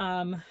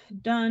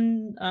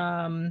done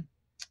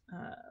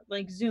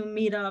like Zoom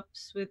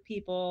meetups with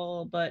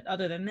people, but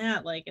other than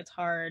that, like it's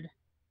hard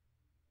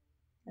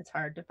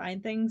to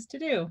find things to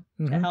do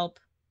to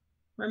help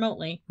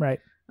remotely. Right.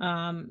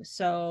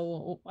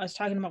 So I was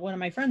talking about one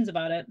of my friends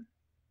about it,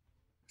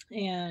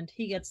 and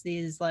he gets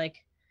these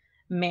like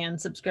man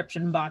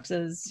subscription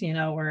boxes, you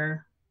know,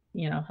 where,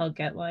 you know, he'll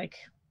get like,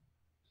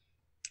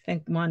 I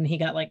think one he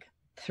got like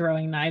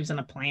throwing knives in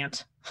a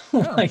plant.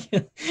 Like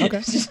okay.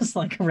 It's just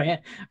like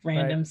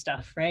random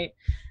stuff, right?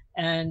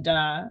 And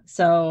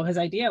so his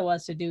idea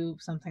was to do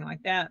something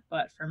like that,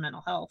 but for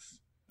mental health.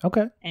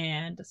 Okay.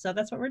 And so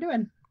that's what we're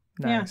doing.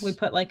 Nice. Yeah, we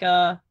put like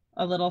a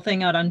little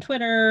thing out on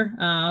Twitter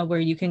where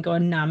you can go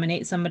and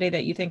nominate somebody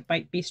that you think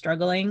might be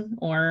struggling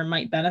or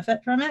might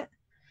benefit from it.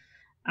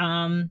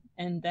 And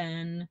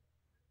then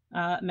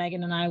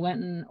Megan and I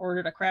went and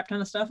ordered a crap ton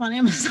of stuff on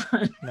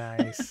Amazon.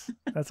 Nice.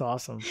 That's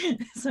awesome.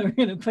 So we're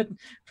gonna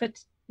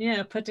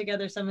put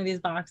together some of these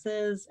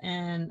boxes,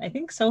 and I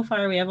think so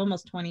far we have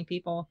almost 20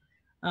 people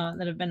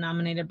that have been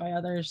nominated by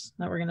others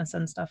that we're gonna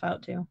send stuff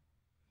out to.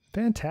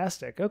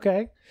 Fantastic.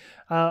 Okay.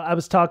 I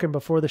was talking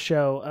before the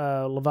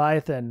show,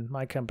 Leviathan,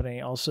 my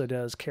company, also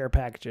does care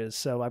packages.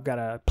 So I've got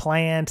a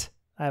plant,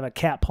 I have a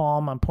cat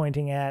palm I'm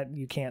pointing at.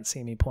 You can't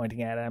see me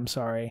pointing at it. I'm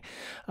sorry.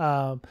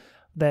 I'm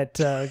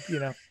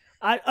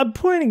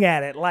pointing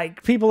at it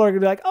like people are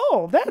gonna be like,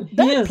 oh, that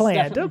Yes,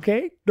 plant, definitely.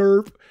 okay,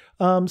 derp.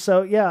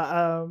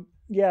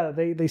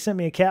 They sent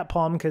me a cat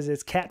palm because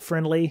it's cat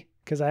friendly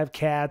because I have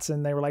cats,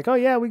 and they were like, oh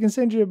yeah, we can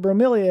send you a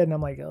bromeliad, and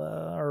I'm like,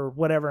 or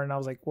whatever, and I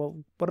was like,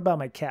 well, what about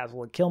my cats?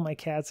 Will it kill my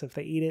cats if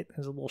they eat it?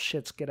 There's a little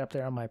shits get up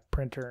there on my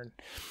printer,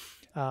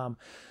 and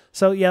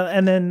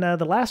and then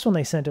the last one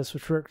they sent us,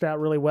 which worked out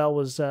really well,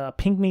 was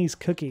Pinkney's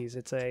Cookies.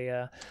 It's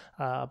a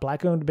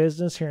Black-owned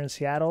business here in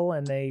Seattle,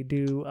 and they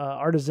do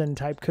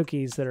artisan-type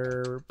cookies that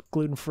are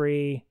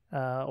gluten-free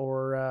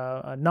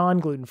or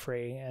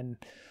non-gluten-free, and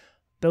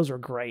those are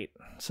great.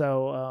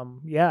 So,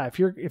 if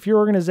your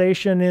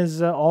organization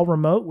is all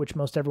remote, which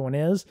most everyone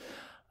is,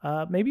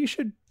 maybe you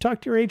should talk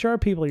to your HR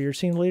people, your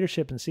senior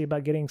leadership, and see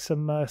about getting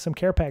some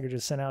care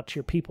packages sent out to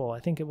your people. I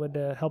think it would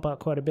help out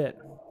quite a bit.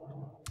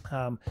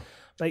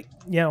 But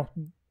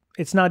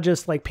it's not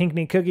just like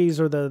Pinkney Cookies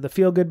or the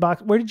Feel Good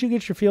box. Where did you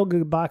get your Feel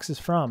Good boxes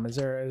from? Is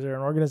there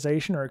an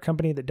organization or a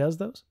company that does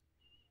those?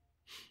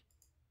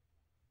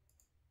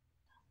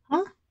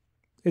 Huh?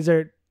 Is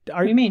there?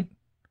 What do you mean?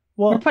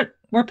 Well,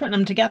 we're putting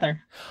them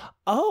together.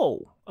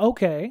 Oh,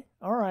 okay,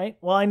 all right.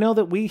 Well, I know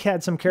that we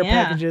had some care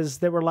packages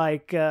that were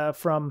like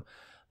from.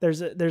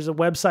 There's a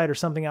website or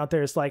something out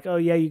there. It's like, oh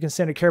yeah, you can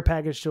send a care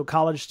package to a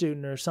college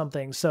student or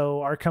something.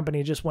 So our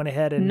company just went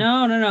ahead and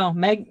no.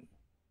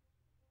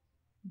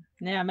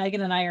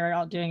 Megan and I are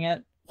out doing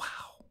it. Wow.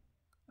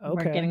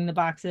 Okay. We're getting the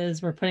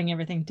boxes. We're putting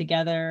everything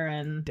together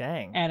and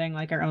adding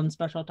like our own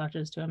special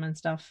touches to them and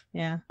stuff.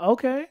 Yeah.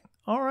 Okay.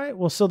 All right.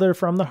 Well, so they're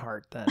from the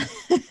heart then.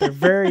 They're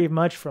very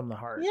much from the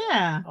heart.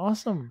 Yeah.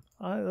 Awesome.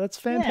 That's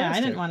fantastic. Yeah,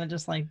 I didn't want to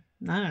just I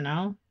don't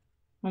know.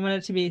 I wanted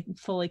it to be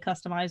fully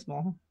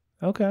customizable.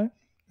 Okay.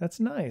 That's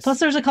nice. Plus,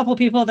 there's a couple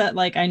people that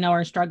I know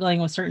are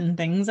struggling with certain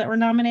things that were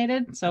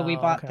nominated. So we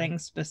bought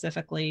things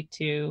specifically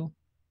to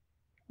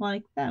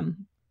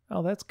them.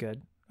 Oh, that's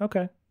good.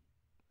 Okay.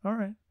 All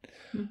right.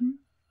 Mm-hmm.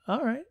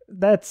 All right.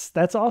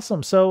 That's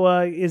awesome.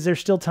 So is there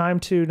still time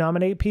to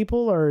nominate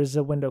people, or is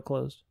the window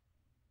closed?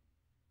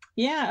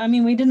 Yeah. I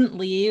mean, we didn't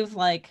leave,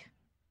 we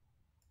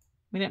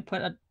didn't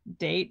put a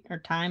date or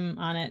time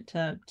on it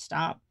to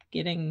stop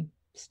getting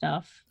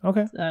stuff.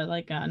 Okay.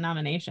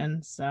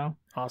 Nominations. So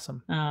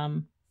awesome.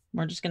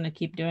 We're just going to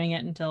keep doing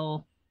it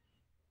until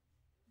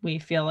we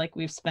feel like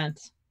we've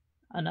spent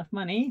enough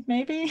money,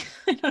 maybe.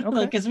 I don't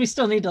know, because we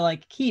still need to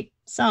keep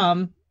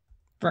some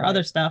for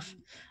other stuff.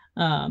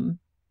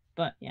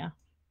 But yeah.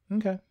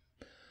 Okay.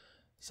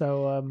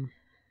 So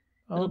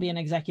it'll be an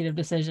executive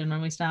decision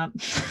when we stop.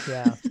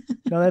 Yeah.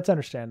 No, that's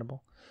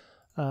understandable.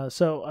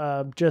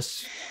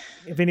 Just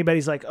if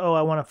anybody's like, oh,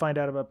 I want to find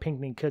out about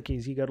Pinkney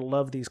Cookies, you go to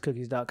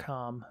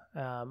lovethisecookies.com.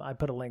 I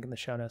put a link in the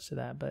show notes to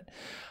that. But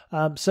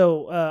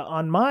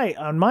on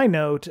my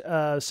note,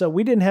 so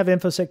we didn't have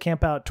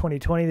InfosecCampout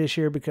 2020 this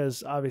year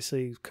because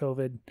obviously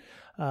COVID.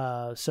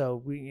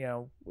 So we,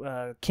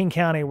 King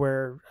County,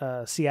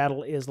 where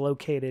Seattle is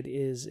located,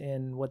 is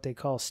in what they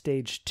call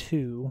stage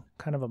 2,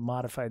 kind of a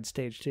modified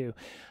stage 2.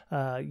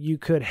 You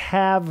could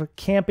have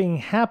camping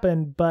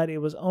happen, but it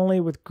was only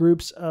with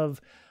groups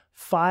of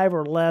 5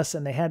 or less,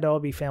 and they had to all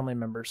be family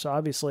members. So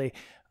obviously,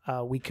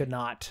 we could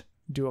not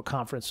do a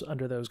conference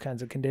under those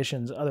kinds of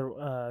conditions,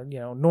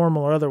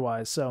 normal or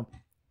otherwise. So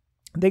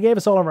they gave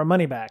us all of our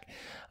money back.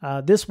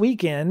 This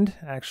weekend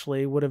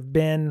actually would have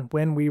been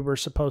when we were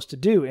supposed to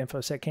do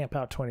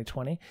InfosecCampout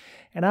 2020.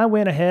 And I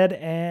went ahead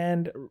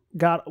and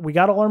we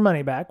got all our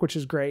money back, which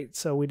is great.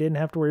 So we didn't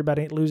have to worry about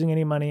losing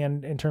any money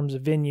in terms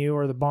of venue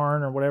or the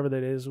barn or whatever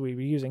that is we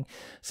were using.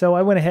 So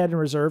I went ahead and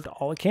reserved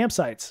all the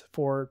campsites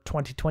for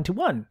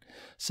 2021.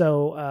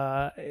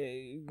 So,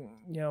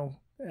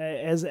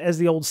 as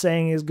the old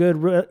saying is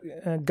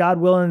good, God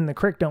willing, the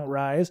creek don't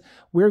rise.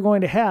 We're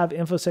going to have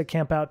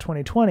InfosecCampout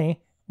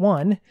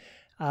 2021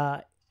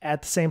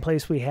 at the same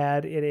place we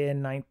had it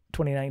in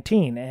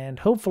 2019. And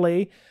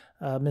hopefully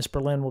Miss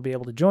Berlin will be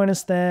able to join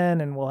us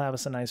then, and we'll have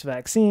us a nice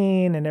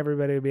vaccine, and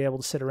everybody will be able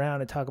to sit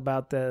around and talk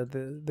about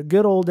the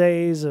good old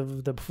days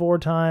of the before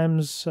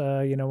times,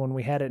 when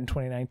we had it in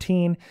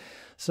 2019.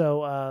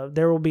 So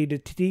there will be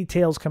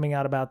details coming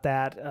out about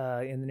that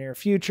in the near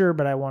future,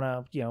 but I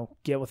want to,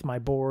 get with my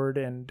board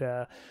and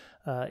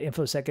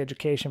InfoSec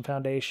Education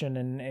Foundation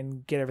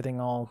and get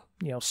everything all,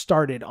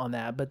 started on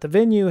that. But the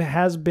venue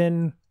has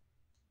been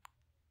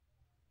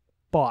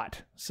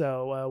bought,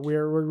 so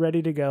we're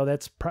ready to go.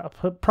 That's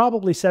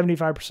probably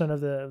 75%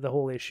 of the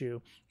whole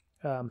issue.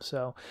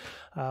 So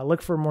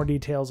look for more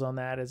details on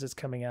that as it's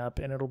coming up,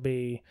 and it'll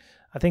be,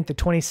 I think, the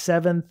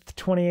 27th,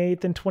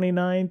 28th, and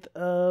 29th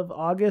of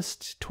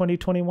August,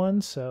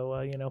 2021.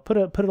 So put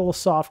a little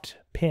soft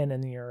pin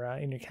in your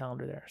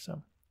calendar there.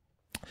 So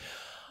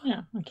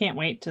yeah, I can't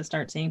wait to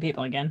start seeing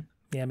people again.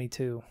 Yeah, me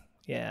too.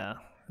 Yeah,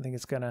 I think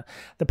it's gonna.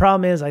 The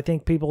problem is, I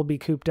think people will be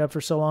cooped up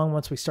for so long.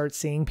 Once we start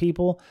seeing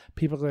people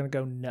are gonna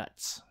go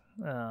nuts.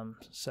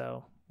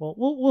 So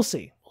we'll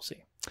see. We'll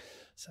see.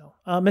 So,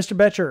 Mr.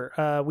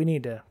 Betcher, we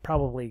need to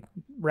probably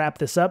wrap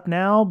this up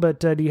now,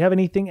 but do you have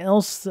anything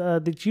else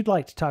that you'd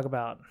like to talk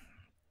about?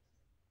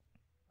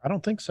 I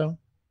don't think so.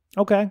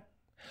 Okay.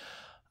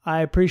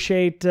 I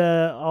appreciate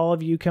all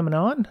of you coming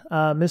on.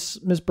 Miss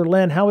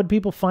Berlin, how would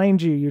people find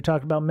you? You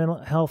talked about mental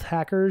health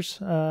hackers.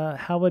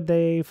 How would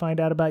they find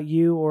out about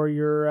you or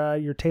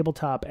your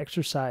tabletop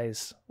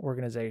exercise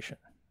organization?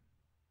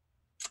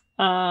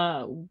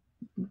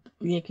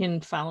 You can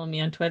follow me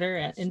on Twitter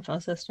at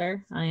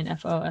InfosysTer,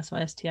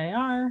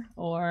 INFOSYSTIR,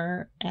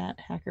 or at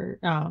Hackers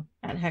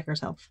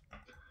Health.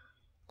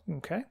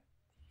 Okay.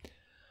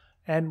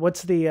 And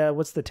what's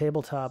the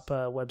tabletop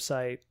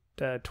website,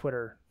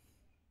 Twitter?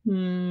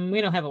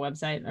 We don't have a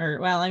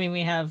website,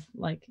 we have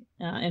like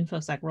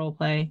InfosecCampout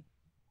roleplay.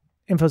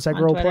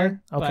 InfosecCampout roleplay.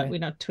 Okay. But we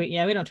don't tweet.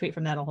 Yeah, we don't tweet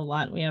from that a whole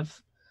lot. We have,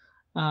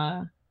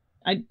 I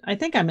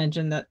think I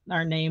mentioned that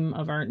our name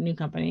of our new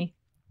company,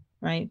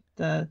 right?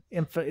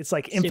 It's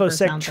like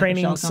InfoSec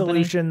Training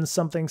Solutions,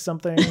 something.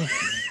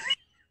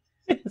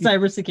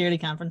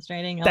 Cybersecurity Conference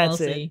Training.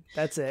 LLC.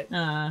 That's it.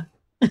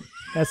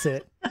 That's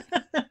it.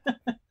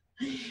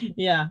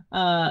 Yeah.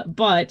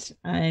 But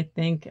I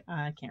think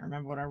I can't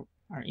remember what our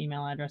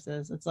email address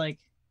is. It's like,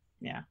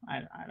 yeah,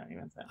 I don't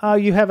even say. Oh,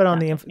 you have it on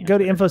the go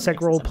to InfosecCampout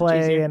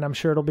roleplay, and I'm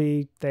sure it'll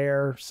be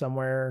there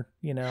somewhere.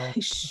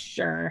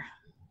 Sure.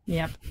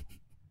 Yep.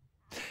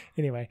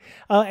 Anyway,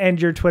 and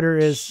your Twitter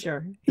is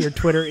sure. Your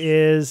Twitter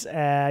is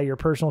your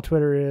personal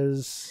Twitter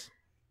is.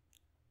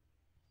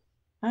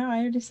 Oh, I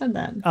already said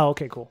that. Oh,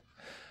 okay, cool.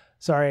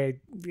 Sorry,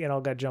 it all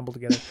got jumbled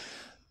together.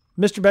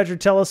 Mr. Betcher,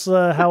 tell us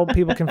how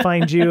people can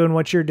find you and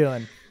what you're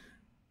doing.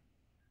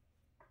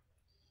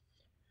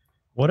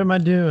 What am I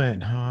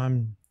doing? Oh,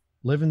 I'm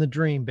living the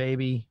dream,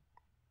 baby.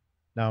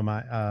 Now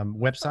my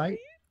website,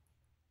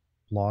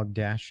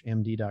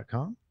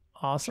 blog-md.com.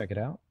 Awesome. Check it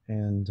out.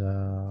 And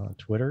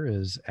Twitter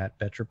is at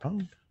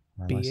Betcherpwned.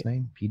 My last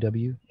name,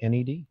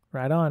 PWNED.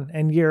 Right on.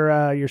 And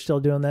you're still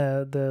doing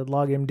the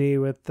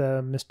LogMD with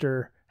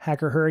Mr.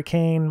 Hacker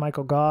Hurricane,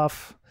 Michael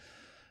Goff,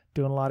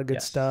 doing a lot of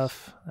good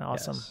stuff.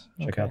 Awesome.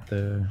 Yes. Check out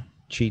the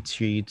cheat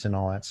sheets and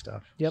all that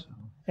stuff. Yep. So.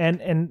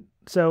 And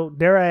so,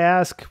 dare I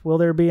ask, will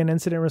there be an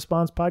incident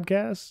response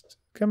podcast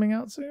coming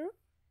out soon?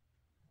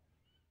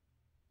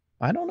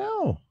 I don't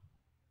know.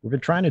 We've been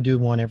trying to do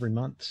one every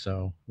month,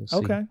 so we'll see.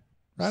 Okay.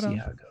 Right on. See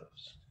how it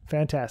goes.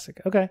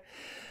 Fantastic. Okay.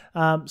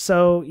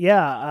 So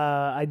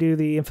yeah, I do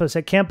the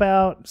InfoSec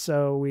Campout.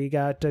 So we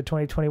got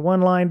 2021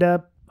 lined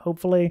up,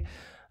 hopefully.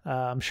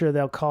 I'm sure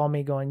they'll call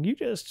me going, you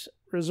just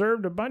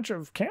reserved a bunch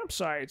of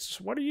campsites.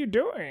 What are you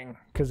doing?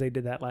 Because they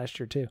did that last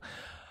year too.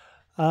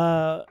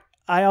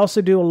 I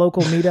also do a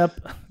local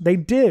meetup. They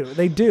do.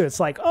 It's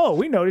like, oh,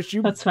 we noticed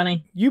you. That's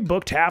funny. You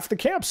booked half the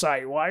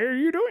campsite. Why are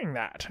you doing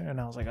that? And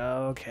I was like,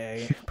 oh,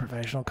 okay,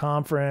 professional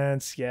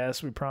conference.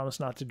 Yes, we promise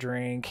not to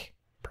drink.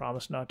 That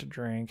was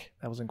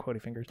in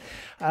quotey fingers.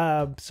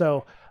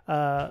 So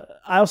I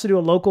also do a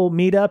local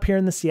meetup here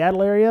in the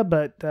Seattle area,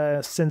 but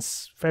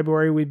since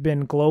February, we've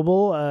been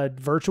global,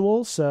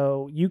 virtual.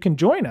 So you can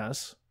join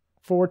us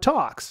for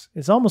talks.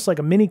 It's almost like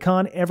a mini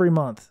con every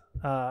month.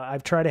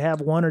 I've tried to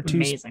have one or two.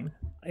 Amazing.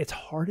 It's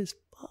hard as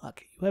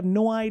fuck. You have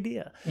no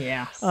idea.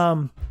 Yeah.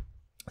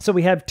 So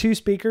we have two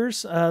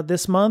speakers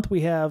this month.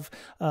 We have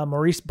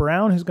Maurice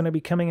Brown, who's going to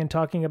be coming and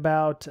talking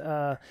about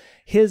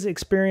his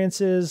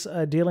experiences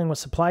dealing with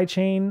supply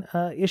chain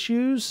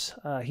issues.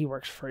 He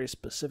works for a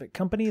specific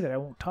company that I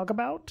won't talk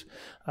about.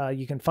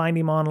 You can find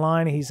him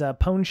online. He's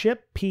Pwnship,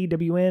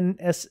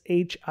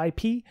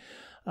 PWNSHIP.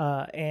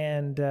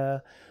 And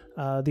the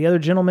other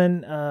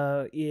gentleman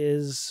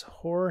is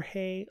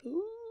Jorge.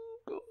 Ooh,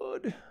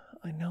 good.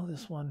 I know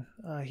this one.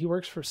 He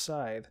works for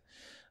Scythe.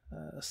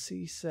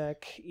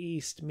 CSEC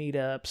East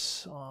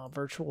meetups,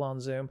 virtual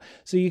on Zoom.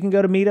 So you can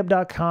go to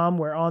meetup.com.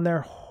 We're on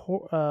there.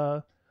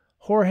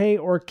 Jorge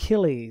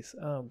Orquiles.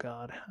 Oh,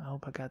 God. I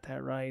hope I got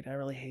that right. I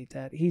really hate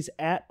that. He's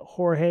at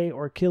Jorge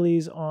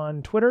Orquiles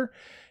on Twitter.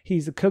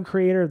 He's the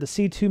co-creator of the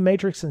C2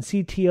 Matrix and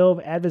CTO of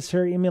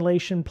adversary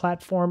emulation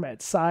platform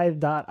at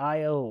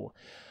Scythe.io.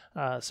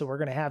 So we're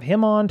going to have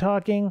him on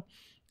talking.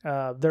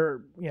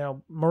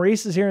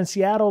 Maurice is here in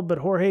Seattle, but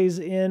Jorge's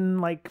in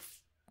like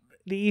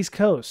the East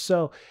Coast.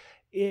 So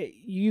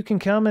you can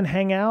come and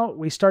hang out.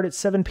 We start at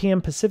 7 p.m.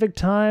 Pacific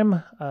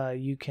time.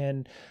 You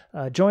can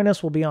join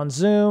us. We'll be on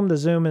Zoom. The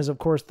Zoom is, of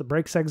course, the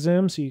BreakSec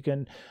Zoom, so you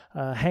can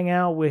hang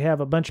out. We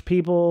have a bunch of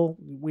people.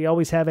 We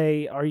always have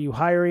are you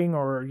hiring,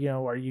 or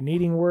are you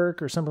needing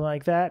work or something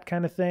like that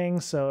kind of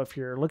thing. So if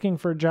you're looking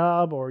for a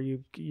job, or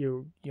you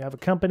have a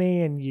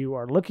company and you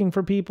are looking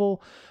for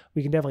people,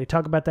 we can definitely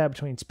talk about that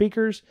between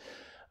speakers.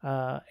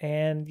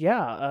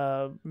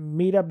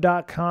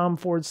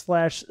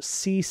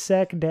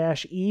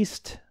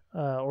 Meetup.com/CSEC-East,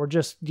 or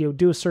just,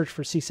 do a search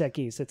for CSEC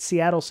East. It's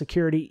Seattle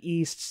Security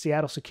East,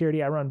 Seattle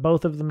Security. I run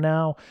both of them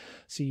now,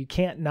 so you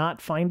can't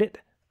not find it.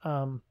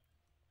 You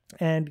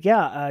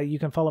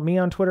can follow me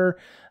on Twitter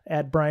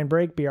at Brian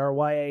Brake,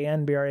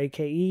 BRYAN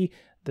BRAKE.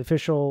 The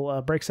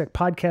official BreakSec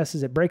podcast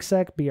is at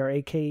BreakSec,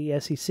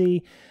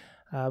 BRAKESEC.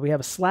 We have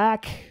a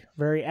Slack,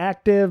 very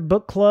active.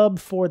 Book club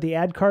for the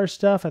ADKAR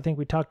stuff, I think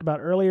we talked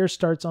about earlier,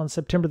 starts on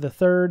September the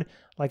 3rd.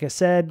 Like I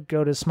said,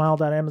 go to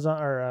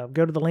smile.amazon or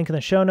go to the link in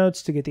the show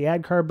notes to get the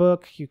ADKAR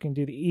book. You can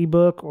do the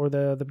ebook or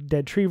the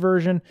Dead Tree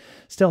version.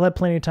 Still have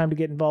plenty of time to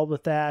get involved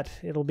with that.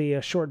 It'll be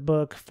a short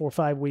book, 4 or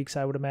 5 weeks,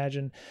 I would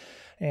imagine.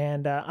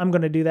 And I'm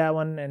going to do that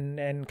one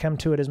and come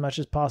to it as much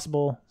as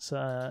possible. So,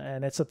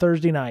 and it's a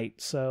Thursday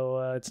night,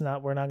 so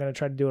we're not going to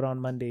try to do it on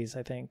Mondays,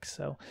 I think.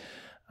 So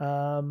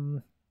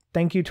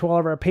thank you to all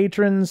of our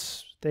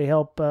patrons. They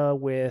help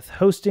with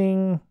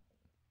hosting,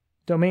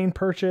 domain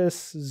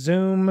purchase,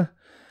 Zoom,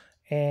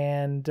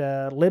 and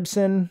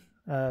Libsyn.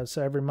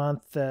 So every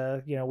month,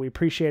 we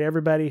appreciate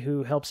everybody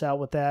who helps out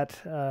with that,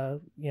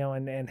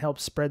 and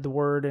helps spread the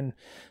word and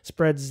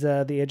spreads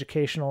the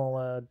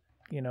educational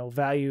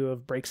value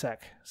of BreakSec.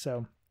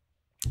 So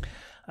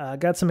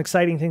got some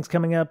exciting things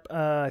coming up.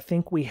 I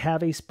think we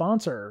have a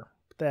sponsor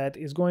that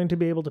is going to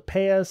be able to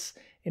pay us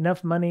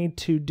enough money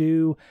to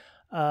do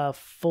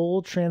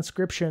full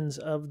transcriptions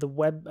of the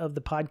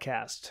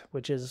podcast,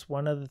 which is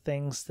one of the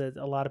things that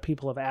a lot of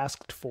people have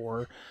asked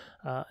for.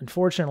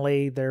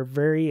 Unfortunately, they're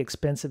very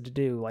expensive to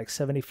do, like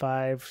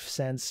 75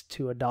 cents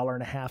to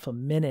 $1.50 a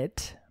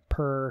minute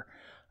per,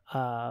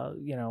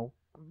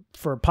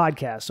 for a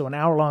podcast. So an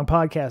hour-long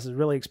podcast is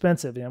really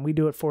expensive, and we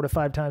do it 4 to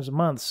 5 times a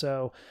month.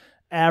 So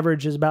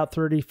average is about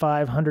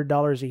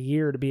 $3,500 a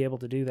year to be able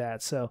to do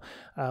that. So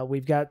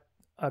we've got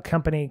a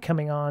company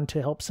coming on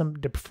to help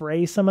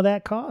defray some of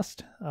that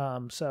cost.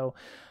 So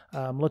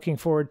I'm looking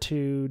forward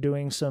to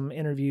doing some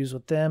interviews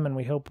with them, and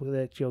we hope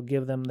that you'll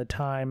give them the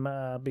time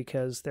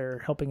because they're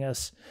helping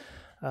us,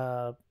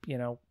 do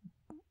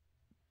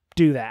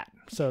that.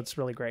 So it's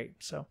really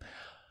great. So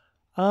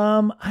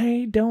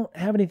I don't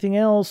have anything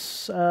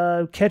else.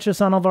 Catch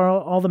us on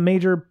all the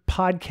major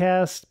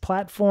podcast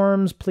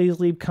platforms. Please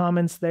leave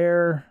comments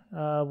there.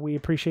 We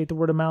appreciate the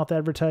word of mouth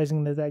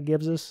advertising that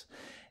gives us.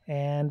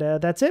 And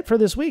that's it for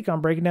this week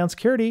on Breaking Down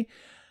Security.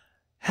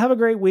 Have a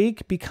great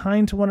week. Be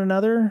kind to one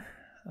another.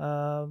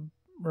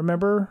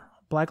 Remember,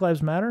 Black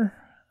Lives Matter.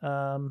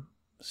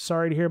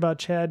 Sorry to hear about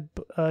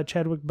Chadwick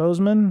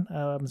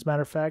Boseman. As a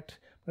matter of fact,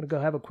 I'm going to go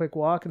have a quick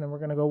walk, and then we're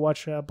going to go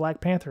watch Black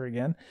Panther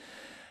again.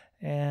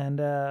 And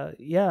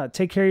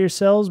take care of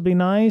yourselves. Be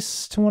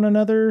nice to one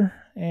another.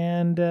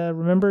 And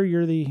remember,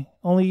 you're the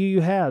only you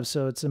have.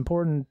 So it's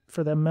important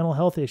for the mental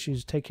health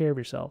issues. Take care of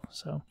yourself.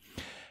 So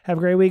have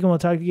a great week, and we'll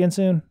talk to you again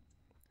soon.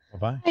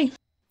 Bye-bye. Bye.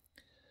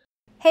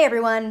 Hey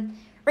everyone,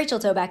 Rachel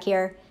Toback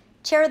here,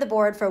 Chair of the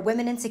Board for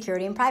Women in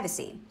Security and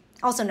Privacy,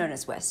 also known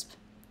as WISP.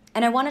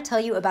 And I want to tell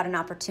you about an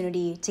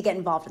opportunity to get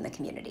involved in the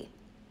community.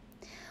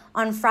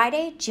 On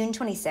Friday, June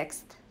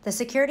 26th, the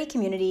security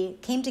community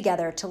came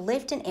together to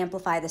lift and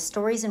amplify the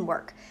stories and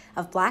work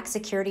of Black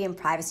security and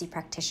privacy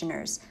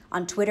practitioners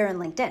on Twitter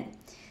and LinkedIn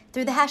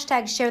through the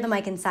hashtag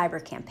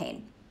 #ShareTheMicInCyber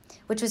campaign,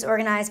 which was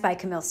organized by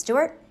Camille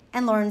Stewart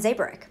and Lauren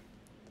Zabarick.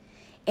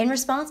 In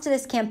response to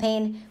this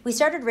campaign, we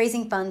started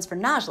raising funds for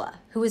Najla,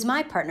 who was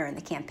my partner in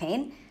the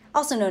campaign,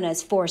 also known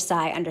as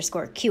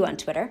 4Sci_Q on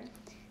Twitter,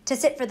 to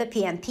sit for the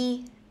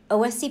PMP,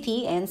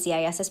 OSCP, and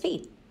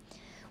CISSP.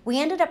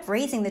 We ended up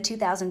raising the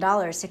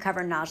 $2,000 to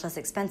cover Najla's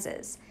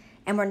expenses,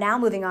 and we're now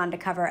moving on to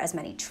cover as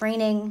many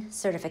training,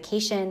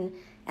 certification,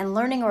 and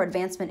learning or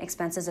advancement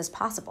expenses as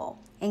possible,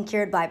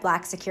 incurred by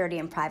Black security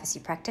and privacy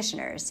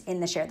practitioners in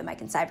the Share the Mic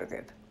and Cyber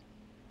group.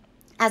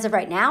 As of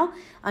right now,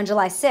 on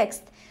July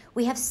 6th,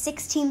 we have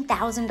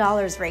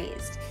 $16,000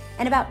 raised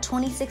and about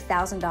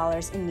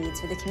 $26,000 in needs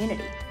for the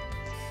community.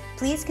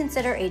 Please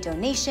consider a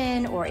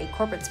donation or a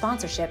corporate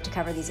sponsorship to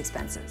cover these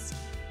expenses.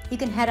 You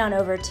can head on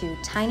over to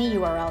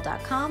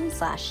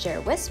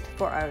tinyurl.com/sharewisp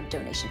for our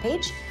donation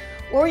page,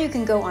 or you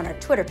can go on our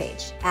Twitter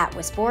page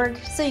 @wisp.org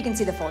so you can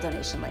see the full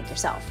donation link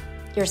yourself.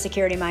 You're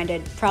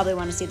security-minded, probably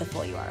want to see the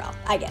full URL.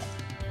 I get it.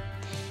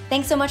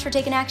 Thanks so much for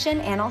taking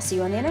action, and I'll see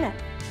you on the internet.